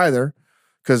on it either,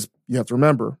 because you have to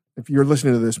remember, if you're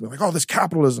listening to this, and be like, oh, this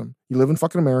capitalism. You live in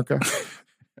fucking America,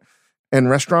 and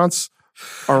restaurants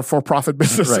are for-profit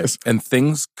businesses. Right. And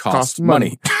things cost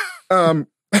money.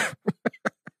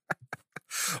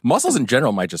 Mussels in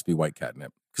general might just be white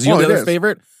catnip. Because the other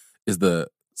favorite is the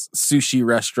sushi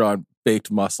restaurant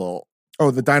baked mussel. Oh,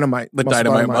 the dynamite. The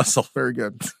dynamite mussel. Very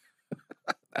good.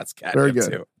 That's catnip very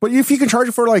good too. But if you can charge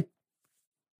it for like,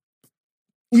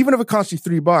 even if it costs you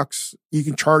 $3, you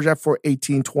can charge that for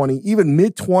 18, 20, even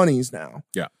mid-20s now.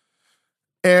 Yeah.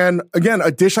 And again,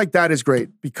 a dish like that is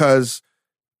great because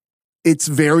it's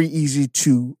very easy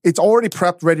it's already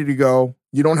prepped, ready to go.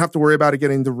 You don't have to worry about it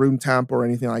getting to room temp or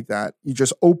anything like that. You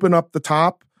just open up the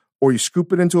top or you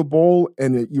scoop it into a bowl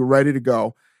and you're ready to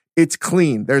go. It's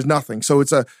clean. There's nothing. So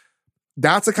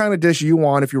that's the kind of dish you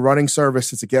want if you're running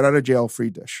service. It's a get out of jail free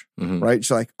dish, right? It's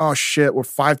like, oh shit, we're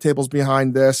 5 tables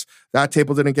behind this. That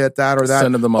table didn't get that or that.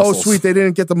 Send them the mussels. Oh sweet, they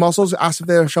didn't get the mussels. Ask if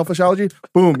they have shellfish allergy.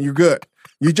 Boom, you're good.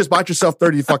 You just bought yourself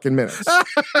 30 fucking minutes,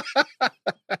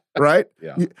 right?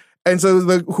 Yeah. And so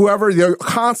they're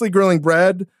constantly grilling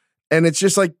bread, and it's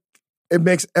just like, it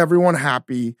makes everyone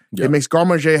happy. Yeah. It makes Grand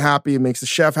Marché happy. It makes the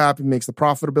chef happy. It makes the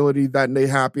profitability that day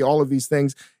happy. All of these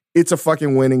things. It's a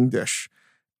fucking winning dish.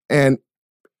 And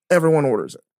everyone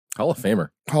orders it. Hall of Famer.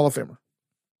 Hall of Famer.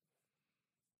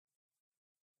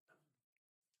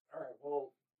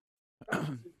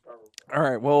 All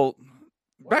right, well,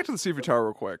 back to the seafood tower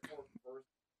real quick.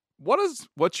 What does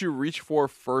what you reach for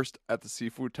first at the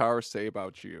seafood tower say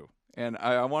about you? And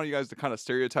I want you guys to kind of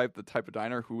stereotype the type of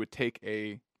diner who would take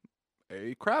a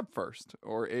crab first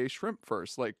or a shrimp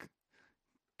first. Like,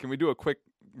 can we do a quick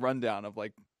rundown of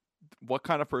like what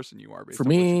kind of person you are? For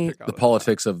me, the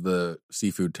politics of the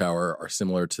seafood tower are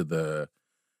similar to the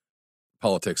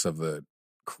politics of the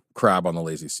crab on the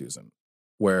Lazy Susan,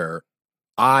 where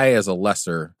I, as a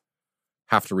lesser,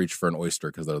 have to reach for an oyster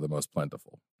because they're the most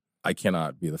plentiful. I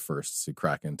cannot be the first to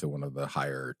crack into one of the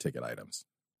higher ticket items.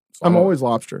 So I'm always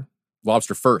lobster.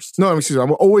 Lobster first. No, excuse me.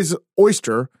 I'm always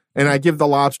oyster, and I give the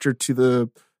lobster to the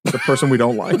person we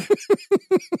don't like.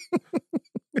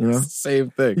 You know?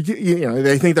 Same thing. You know,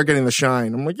 they think they're getting the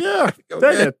shine. I'm like, yeah,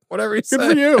 dang it. Whatever you Good say.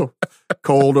 for you.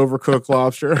 Cold, overcooked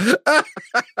lobster.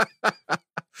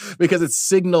 Because it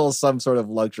signals some sort of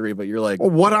luxury, but you're like,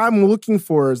 Well, what I'm looking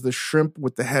for is the shrimp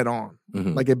with the head on.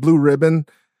 Mhm. Like at Blue Ribbon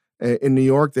in New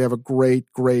York, they have a great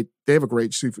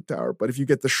seafood tower. But if you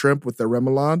get the shrimp with the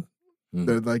remoulade,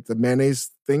 the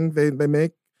mayonnaise thing they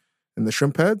make, and the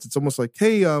shrimp heads, it's almost like,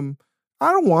 hey, I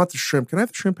don't want the shrimp. Can I have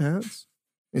the shrimp heads?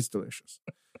 It's delicious.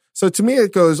 So to me,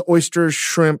 it goes oysters,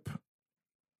 shrimp,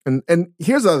 and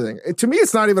here's the other thing. To me,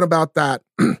 it's not even about that.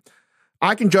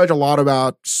 I can judge a lot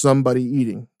about somebody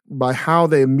eating by how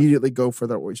they immediately go for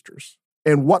their oysters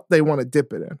and what they want to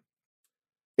dip it in.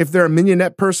 If they're a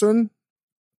mignonette person,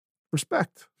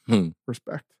 respect.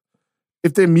 Respect.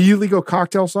 If they immediately go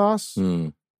cocktail sauce,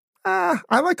 I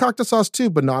like cocktail sauce too,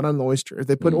 but not on the oyster. If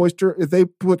they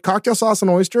put cocktail sauce on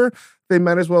oyster, they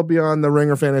might as well be on the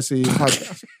Ringer Fantasy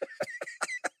podcast.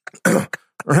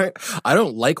 Right? I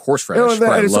don't like horseradish, but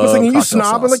I and love saying, you cocktail snob.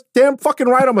 sauce. I'm like, damn fucking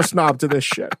right, I'm a snob to this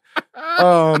shit.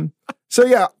 So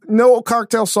yeah, no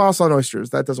cocktail sauce on oysters.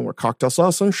 That doesn't work. Cocktail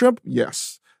sauce on shrimp?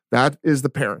 Yes. That is the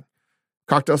pairing.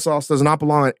 Cocktail sauce does not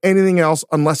belong on anything else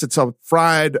unless it's a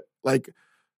fried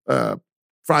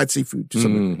seafood to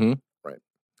somebody. Right.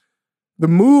 The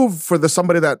move for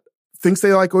somebody that thinks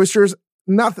they like oysters,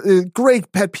 not a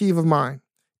great pet peeve of mine,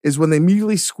 is when they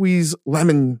immediately squeeze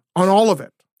lemon on all of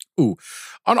it. Ooh,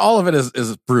 on all of it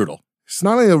is brutal. It's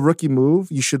not only a rookie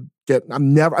move. You should get.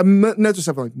 I'm never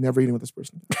eating with this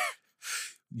person.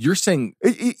 You're saying,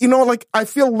 you know, like I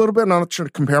feel a little bit. And I'm not trying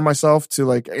to compare myself to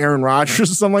like Aaron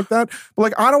Rodgers or something like that. But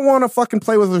like, I don't want to fucking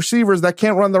play with receivers that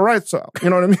can't run the right side. You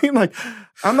know what I mean? Like,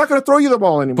 I'm not going to throw you the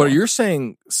ball anymore. but you're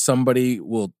saying somebody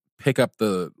will pick up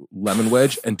the lemon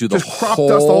wedge and do the just crop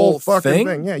dust the whole fucking thing?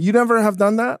 thing. Yeah, you never have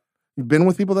done that. You've been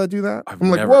with people that do that. I've I'm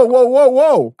like, never.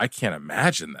 whoa. I can't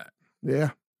imagine that. Yeah,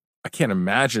 I can't I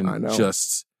imagine know.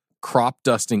 just crop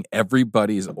dusting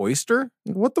everybody's oyster.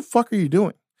 what the fuck are you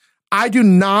doing? I do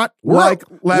not like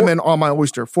lemon on my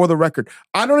oyster, for the record.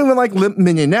 I don't even like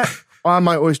mignonette on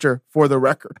my oyster, for the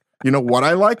record. You know what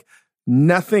I like?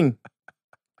 Nothing.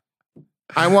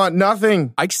 I want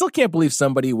nothing. I still can't believe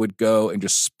somebody would go and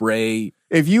just spray.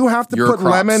 If you have to Your put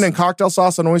crops. lemon and cocktail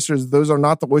sauce on oysters, those are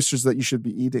not the oysters that you should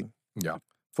be eating. Yeah.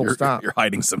 Full stop. You're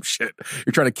hiding some shit.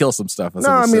 You're trying to kill some stuff. No,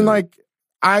 I mean, like,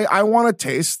 I want to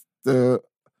taste the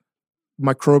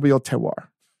microbial terroir.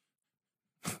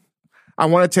 I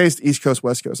want to taste East Coast,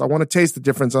 West Coast. I want to taste the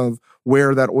difference of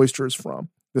where that oyster is from,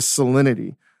 the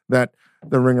salinity that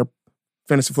the Ringer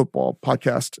Fantasy Football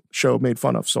podcast show made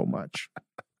fun of so much.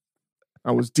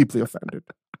 I was deeply offended.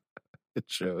 it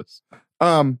shows.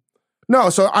 No,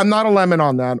 so I'm not a lemon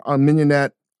on that. On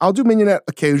mignonette, I'll do mignonette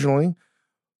occasionally.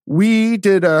 We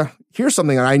did, here's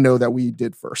something that I know that we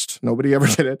did first. Nobody ever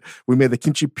did it. We made the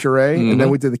kimchi puree, and then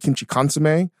we did the kimchi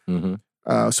consomme.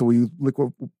 So we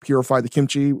purified the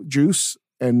kimchi juice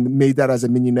and made that as a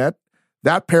mignonette.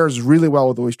 That pairs really well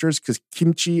with oysters because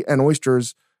kimchi and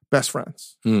oysters, best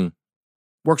friends.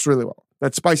 Works really well.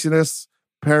 That spiciness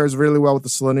pairs really well with the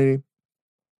salinity.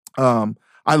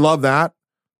 I love that.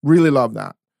 Really love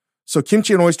that. So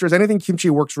kimchi and oysters, anything kimchi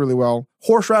works really well.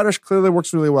 Horseradish clearly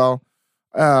works really well.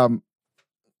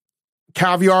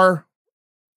 Caviar,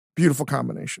 beautiful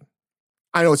combination.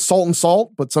 I know it's salt and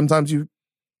salt, but sometimes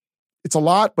it's a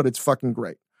lot, but it's fucking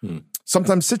great.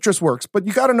 Sometimes citrus works, but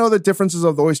you got to know the differences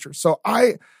of the oysters. So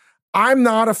I'm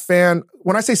not a fan.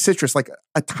 When I say citrus, like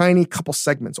a tiny couple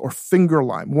segments or finger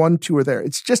lime, 1, 2 are there.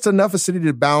 It's just enough acidity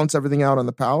to balance everything out on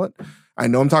the palate. I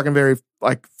know I'm talking very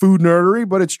like food nerdery,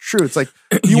 but it's true. It's like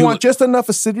you want just enough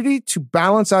acidity to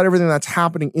balance out everything that's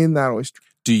happening in that oyster.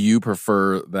 Do you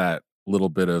prefer that little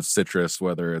bit of citrus,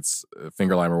 whether it's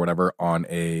finger lime or whatever, on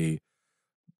a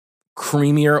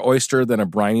creamier oyster than a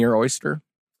brinier oyster?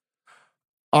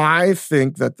 I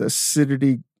think that the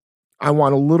acidity, I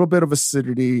want a little bit of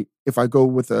acidity if I go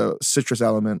with a citrus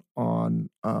element on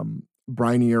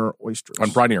brinier oysters. On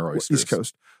brinier oysters. East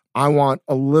Coast. I want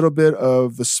a little bit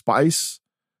of the spice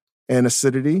and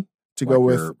acidity to go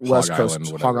with your West Hog Coast,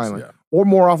 Island, Hog whatever, Island. yeah. Or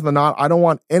more often than not, I don't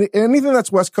want anything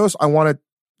that's West Coast. I want it.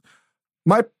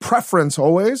 My preference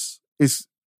always is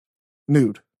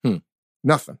nude.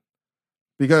 Nothing.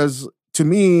 Because to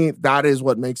me, that is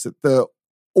what makes it. The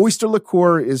oyster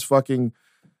liqueur is fucking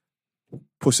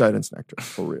Poseidon's nectar,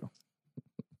 for real.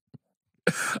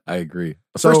 I agree.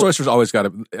 The So- first oyster's always got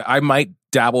to. I might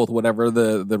dabble with whatever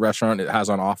the restaurant it has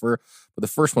on offer, but the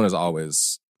first one is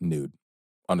always nude,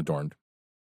 unadorned.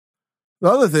 The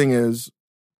other thing is,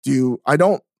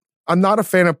 I'm not a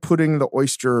fan of putting the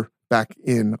oyster back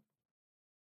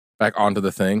Back onto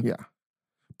the thing. Yeah.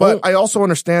 But I also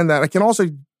understand that I can also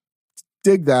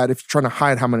dig that if you're trying to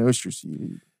hide how many oysters you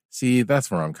eat. See, that's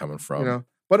where I'm coming from. You know,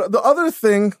 but the other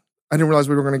thing, I didn't realize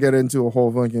we were going to get into a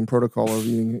whole fucking protocol of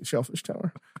eating shellfish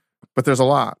tower, but there's a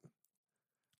lot.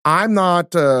 I'm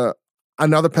not,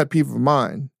 another pet peeve of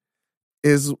mine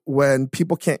is when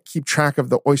people can't keep track of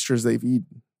the oysters they've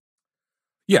eaten.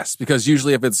 Yes, because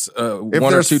usually if it's If one or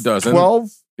there's two dozen,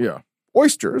 12 yeah,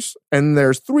 oysters and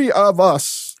there's 3 of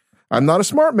us, I'm not a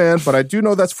smart man, but I do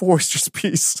know that's 4 oysters a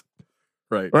piece,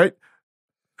 right. right?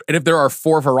 And if there are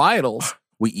 4 varietals,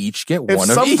 we each get If one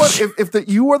of each.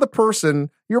 you are the person,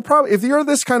 if you're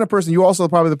this kind of person, you also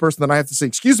probably the person that I have to say,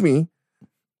 excuse me,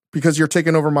 because you're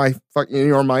taking over my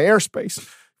airspace.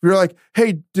 You're like,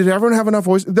 hey, did everyone have enough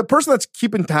oysters? The person that's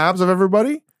keeping tabs of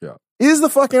everybody is the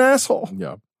fucking asshole.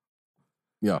 Yeah.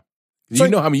 Yeah. It's You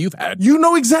like, know how many you've had. You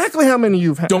know exactly how many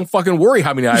you've had. Don't fucking worry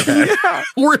how many I've had. Yeah.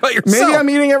 Worry about yourself. Maybe I'm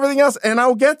eating everything else and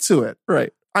I'll get to it.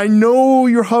 Right. I know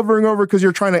you're hovering over because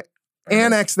you're trying to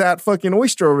annex that fucking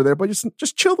oyster over there, but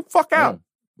just chill the fuck out.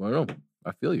 Yeah. Well, no,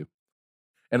 I feel you.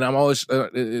 And I'm always,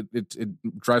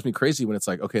 it drives me crazy when it's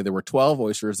like, okay, there were 12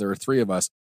 oysters, there were 3 of us.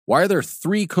 Why are there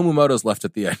 3 Kumamotos left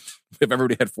at the end if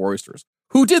everybody had 4 oysters?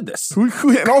 Who did this?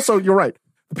 And also, you're right.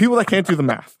 The people that can't do the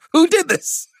math. Who did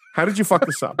this? How did you fuck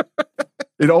this up?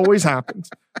 It always happens.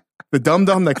 The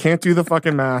dum-dum that can't do the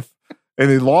fucking math and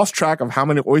they lost track of how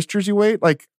many oysters you ate.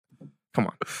 Like, come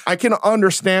on. I can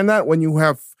understand that when you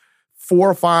have 4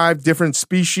 or 5 different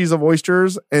species of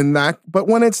oysters and that, but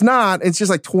when it's not, it's just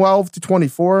like 12 to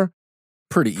 24.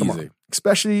 Pretty Come easy. on.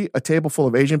 Especially a table full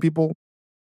of Asian people.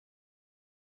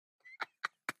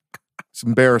 It's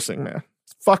embarrassing, man.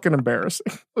 It's fucking embarrassing.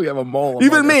 We have a mole.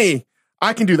 Even me,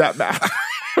 I can do that math.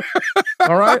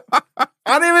 All right?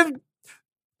 I don't even.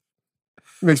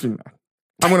 It makes me mad.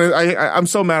 I'm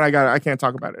so mad I can't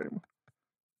talk about it anymore.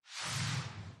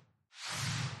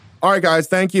 All right, guys,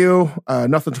 thank you.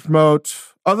 Nothing to promote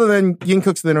other than Yin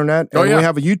Cooks the Internet. And we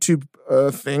have a YouTube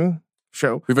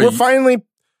show. We're finally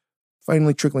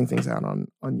trickling things out on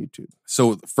YouTube.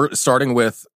 So starting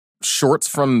with shorts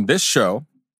from this show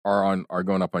are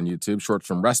going up on YouTube. Shorts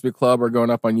from Recipe Club are going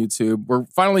up on YouTube. We're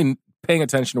finally paying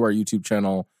attention to our YouTube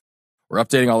channel. We're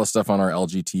updating all the stuff on our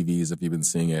LG TVs if you've been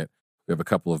seeing it. We have a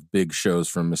couple of big shows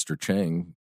from Mr.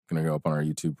 Chang going to go up on our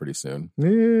YouTube pretty soon.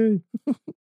 Yay.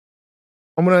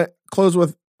 I'm going to close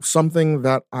with something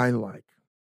that I like.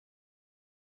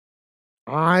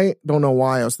 I don't know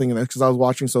why I was thinking that because I was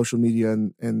watching social media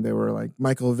and they were like,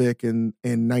 Michael Vick in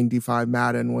 95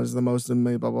 Madden was the most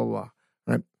amazing, blah, blah, blah.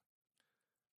 Right?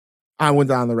 I went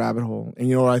down the rabbit hole. And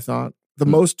you know what I thought? The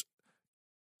most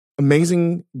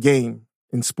amazing game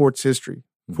in sports history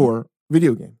for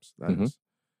video games, that is,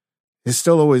 has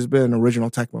still always been original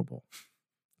Tecmo Bowl.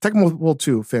 Tecmo Bowl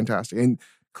 2, fantastic. And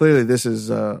clearly this is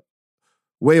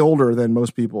way older than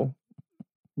most people.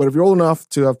 But if you're old enough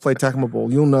to have played Tecmo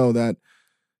Bowl, you'll know that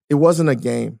it wasn't a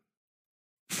game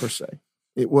per se.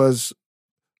 It was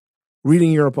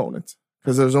reading your opponent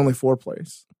because there was only 4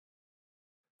 plays.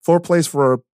 4 plays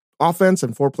for offense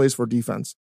and 4 plays for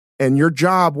defense. And your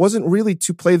job wasn't really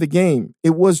to play the game.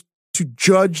 It was to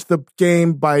judge the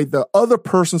game by the other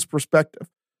person's perspective.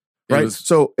 Right?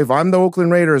 So if I'm the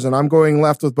Oakland Raiders and I'm going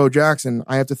left with Bo Jackson,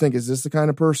 I have to think, is this the kind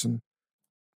of person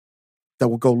that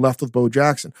will go left with Bo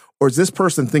Jackson? Or is this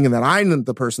person thinking that I'm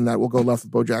the person that will go left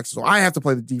with Bo Jackson? So I have to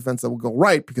play the defense that will go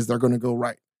right because they're going to go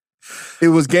right. It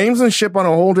was gamesmanship on a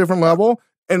whole different level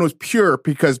and it was pure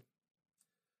because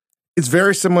it's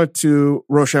very similar to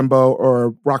Rochambeau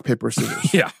or rock, paper,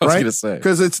 scissors. Yeah, I was going to say.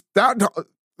 Because it's that.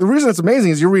 The reason it's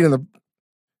amazing is you're reading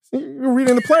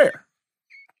the player.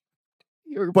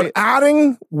 But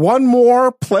adding one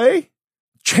more play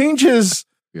changes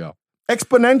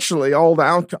exponentially all the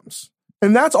outcomes.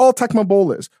 And that's all Tecmo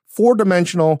Bowl is.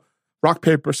 4-dimensional rock,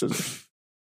 paper, scissors.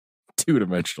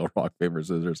 2-dimensional rock, paper,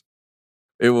 scissors.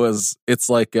 It's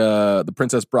like the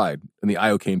Princess Bride and the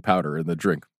iocane powder in the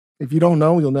drink. If you don't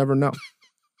know, you'll never know.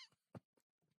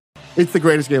 It's the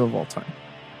greatest game of all time.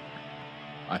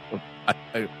 I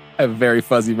have a very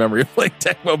fuzzy memory of playing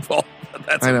Tecmo Bowl.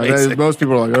 That's I know. amazing. Most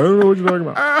people are like, I don't know what you're talking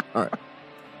about. All right.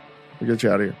 We'll get you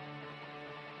out of here.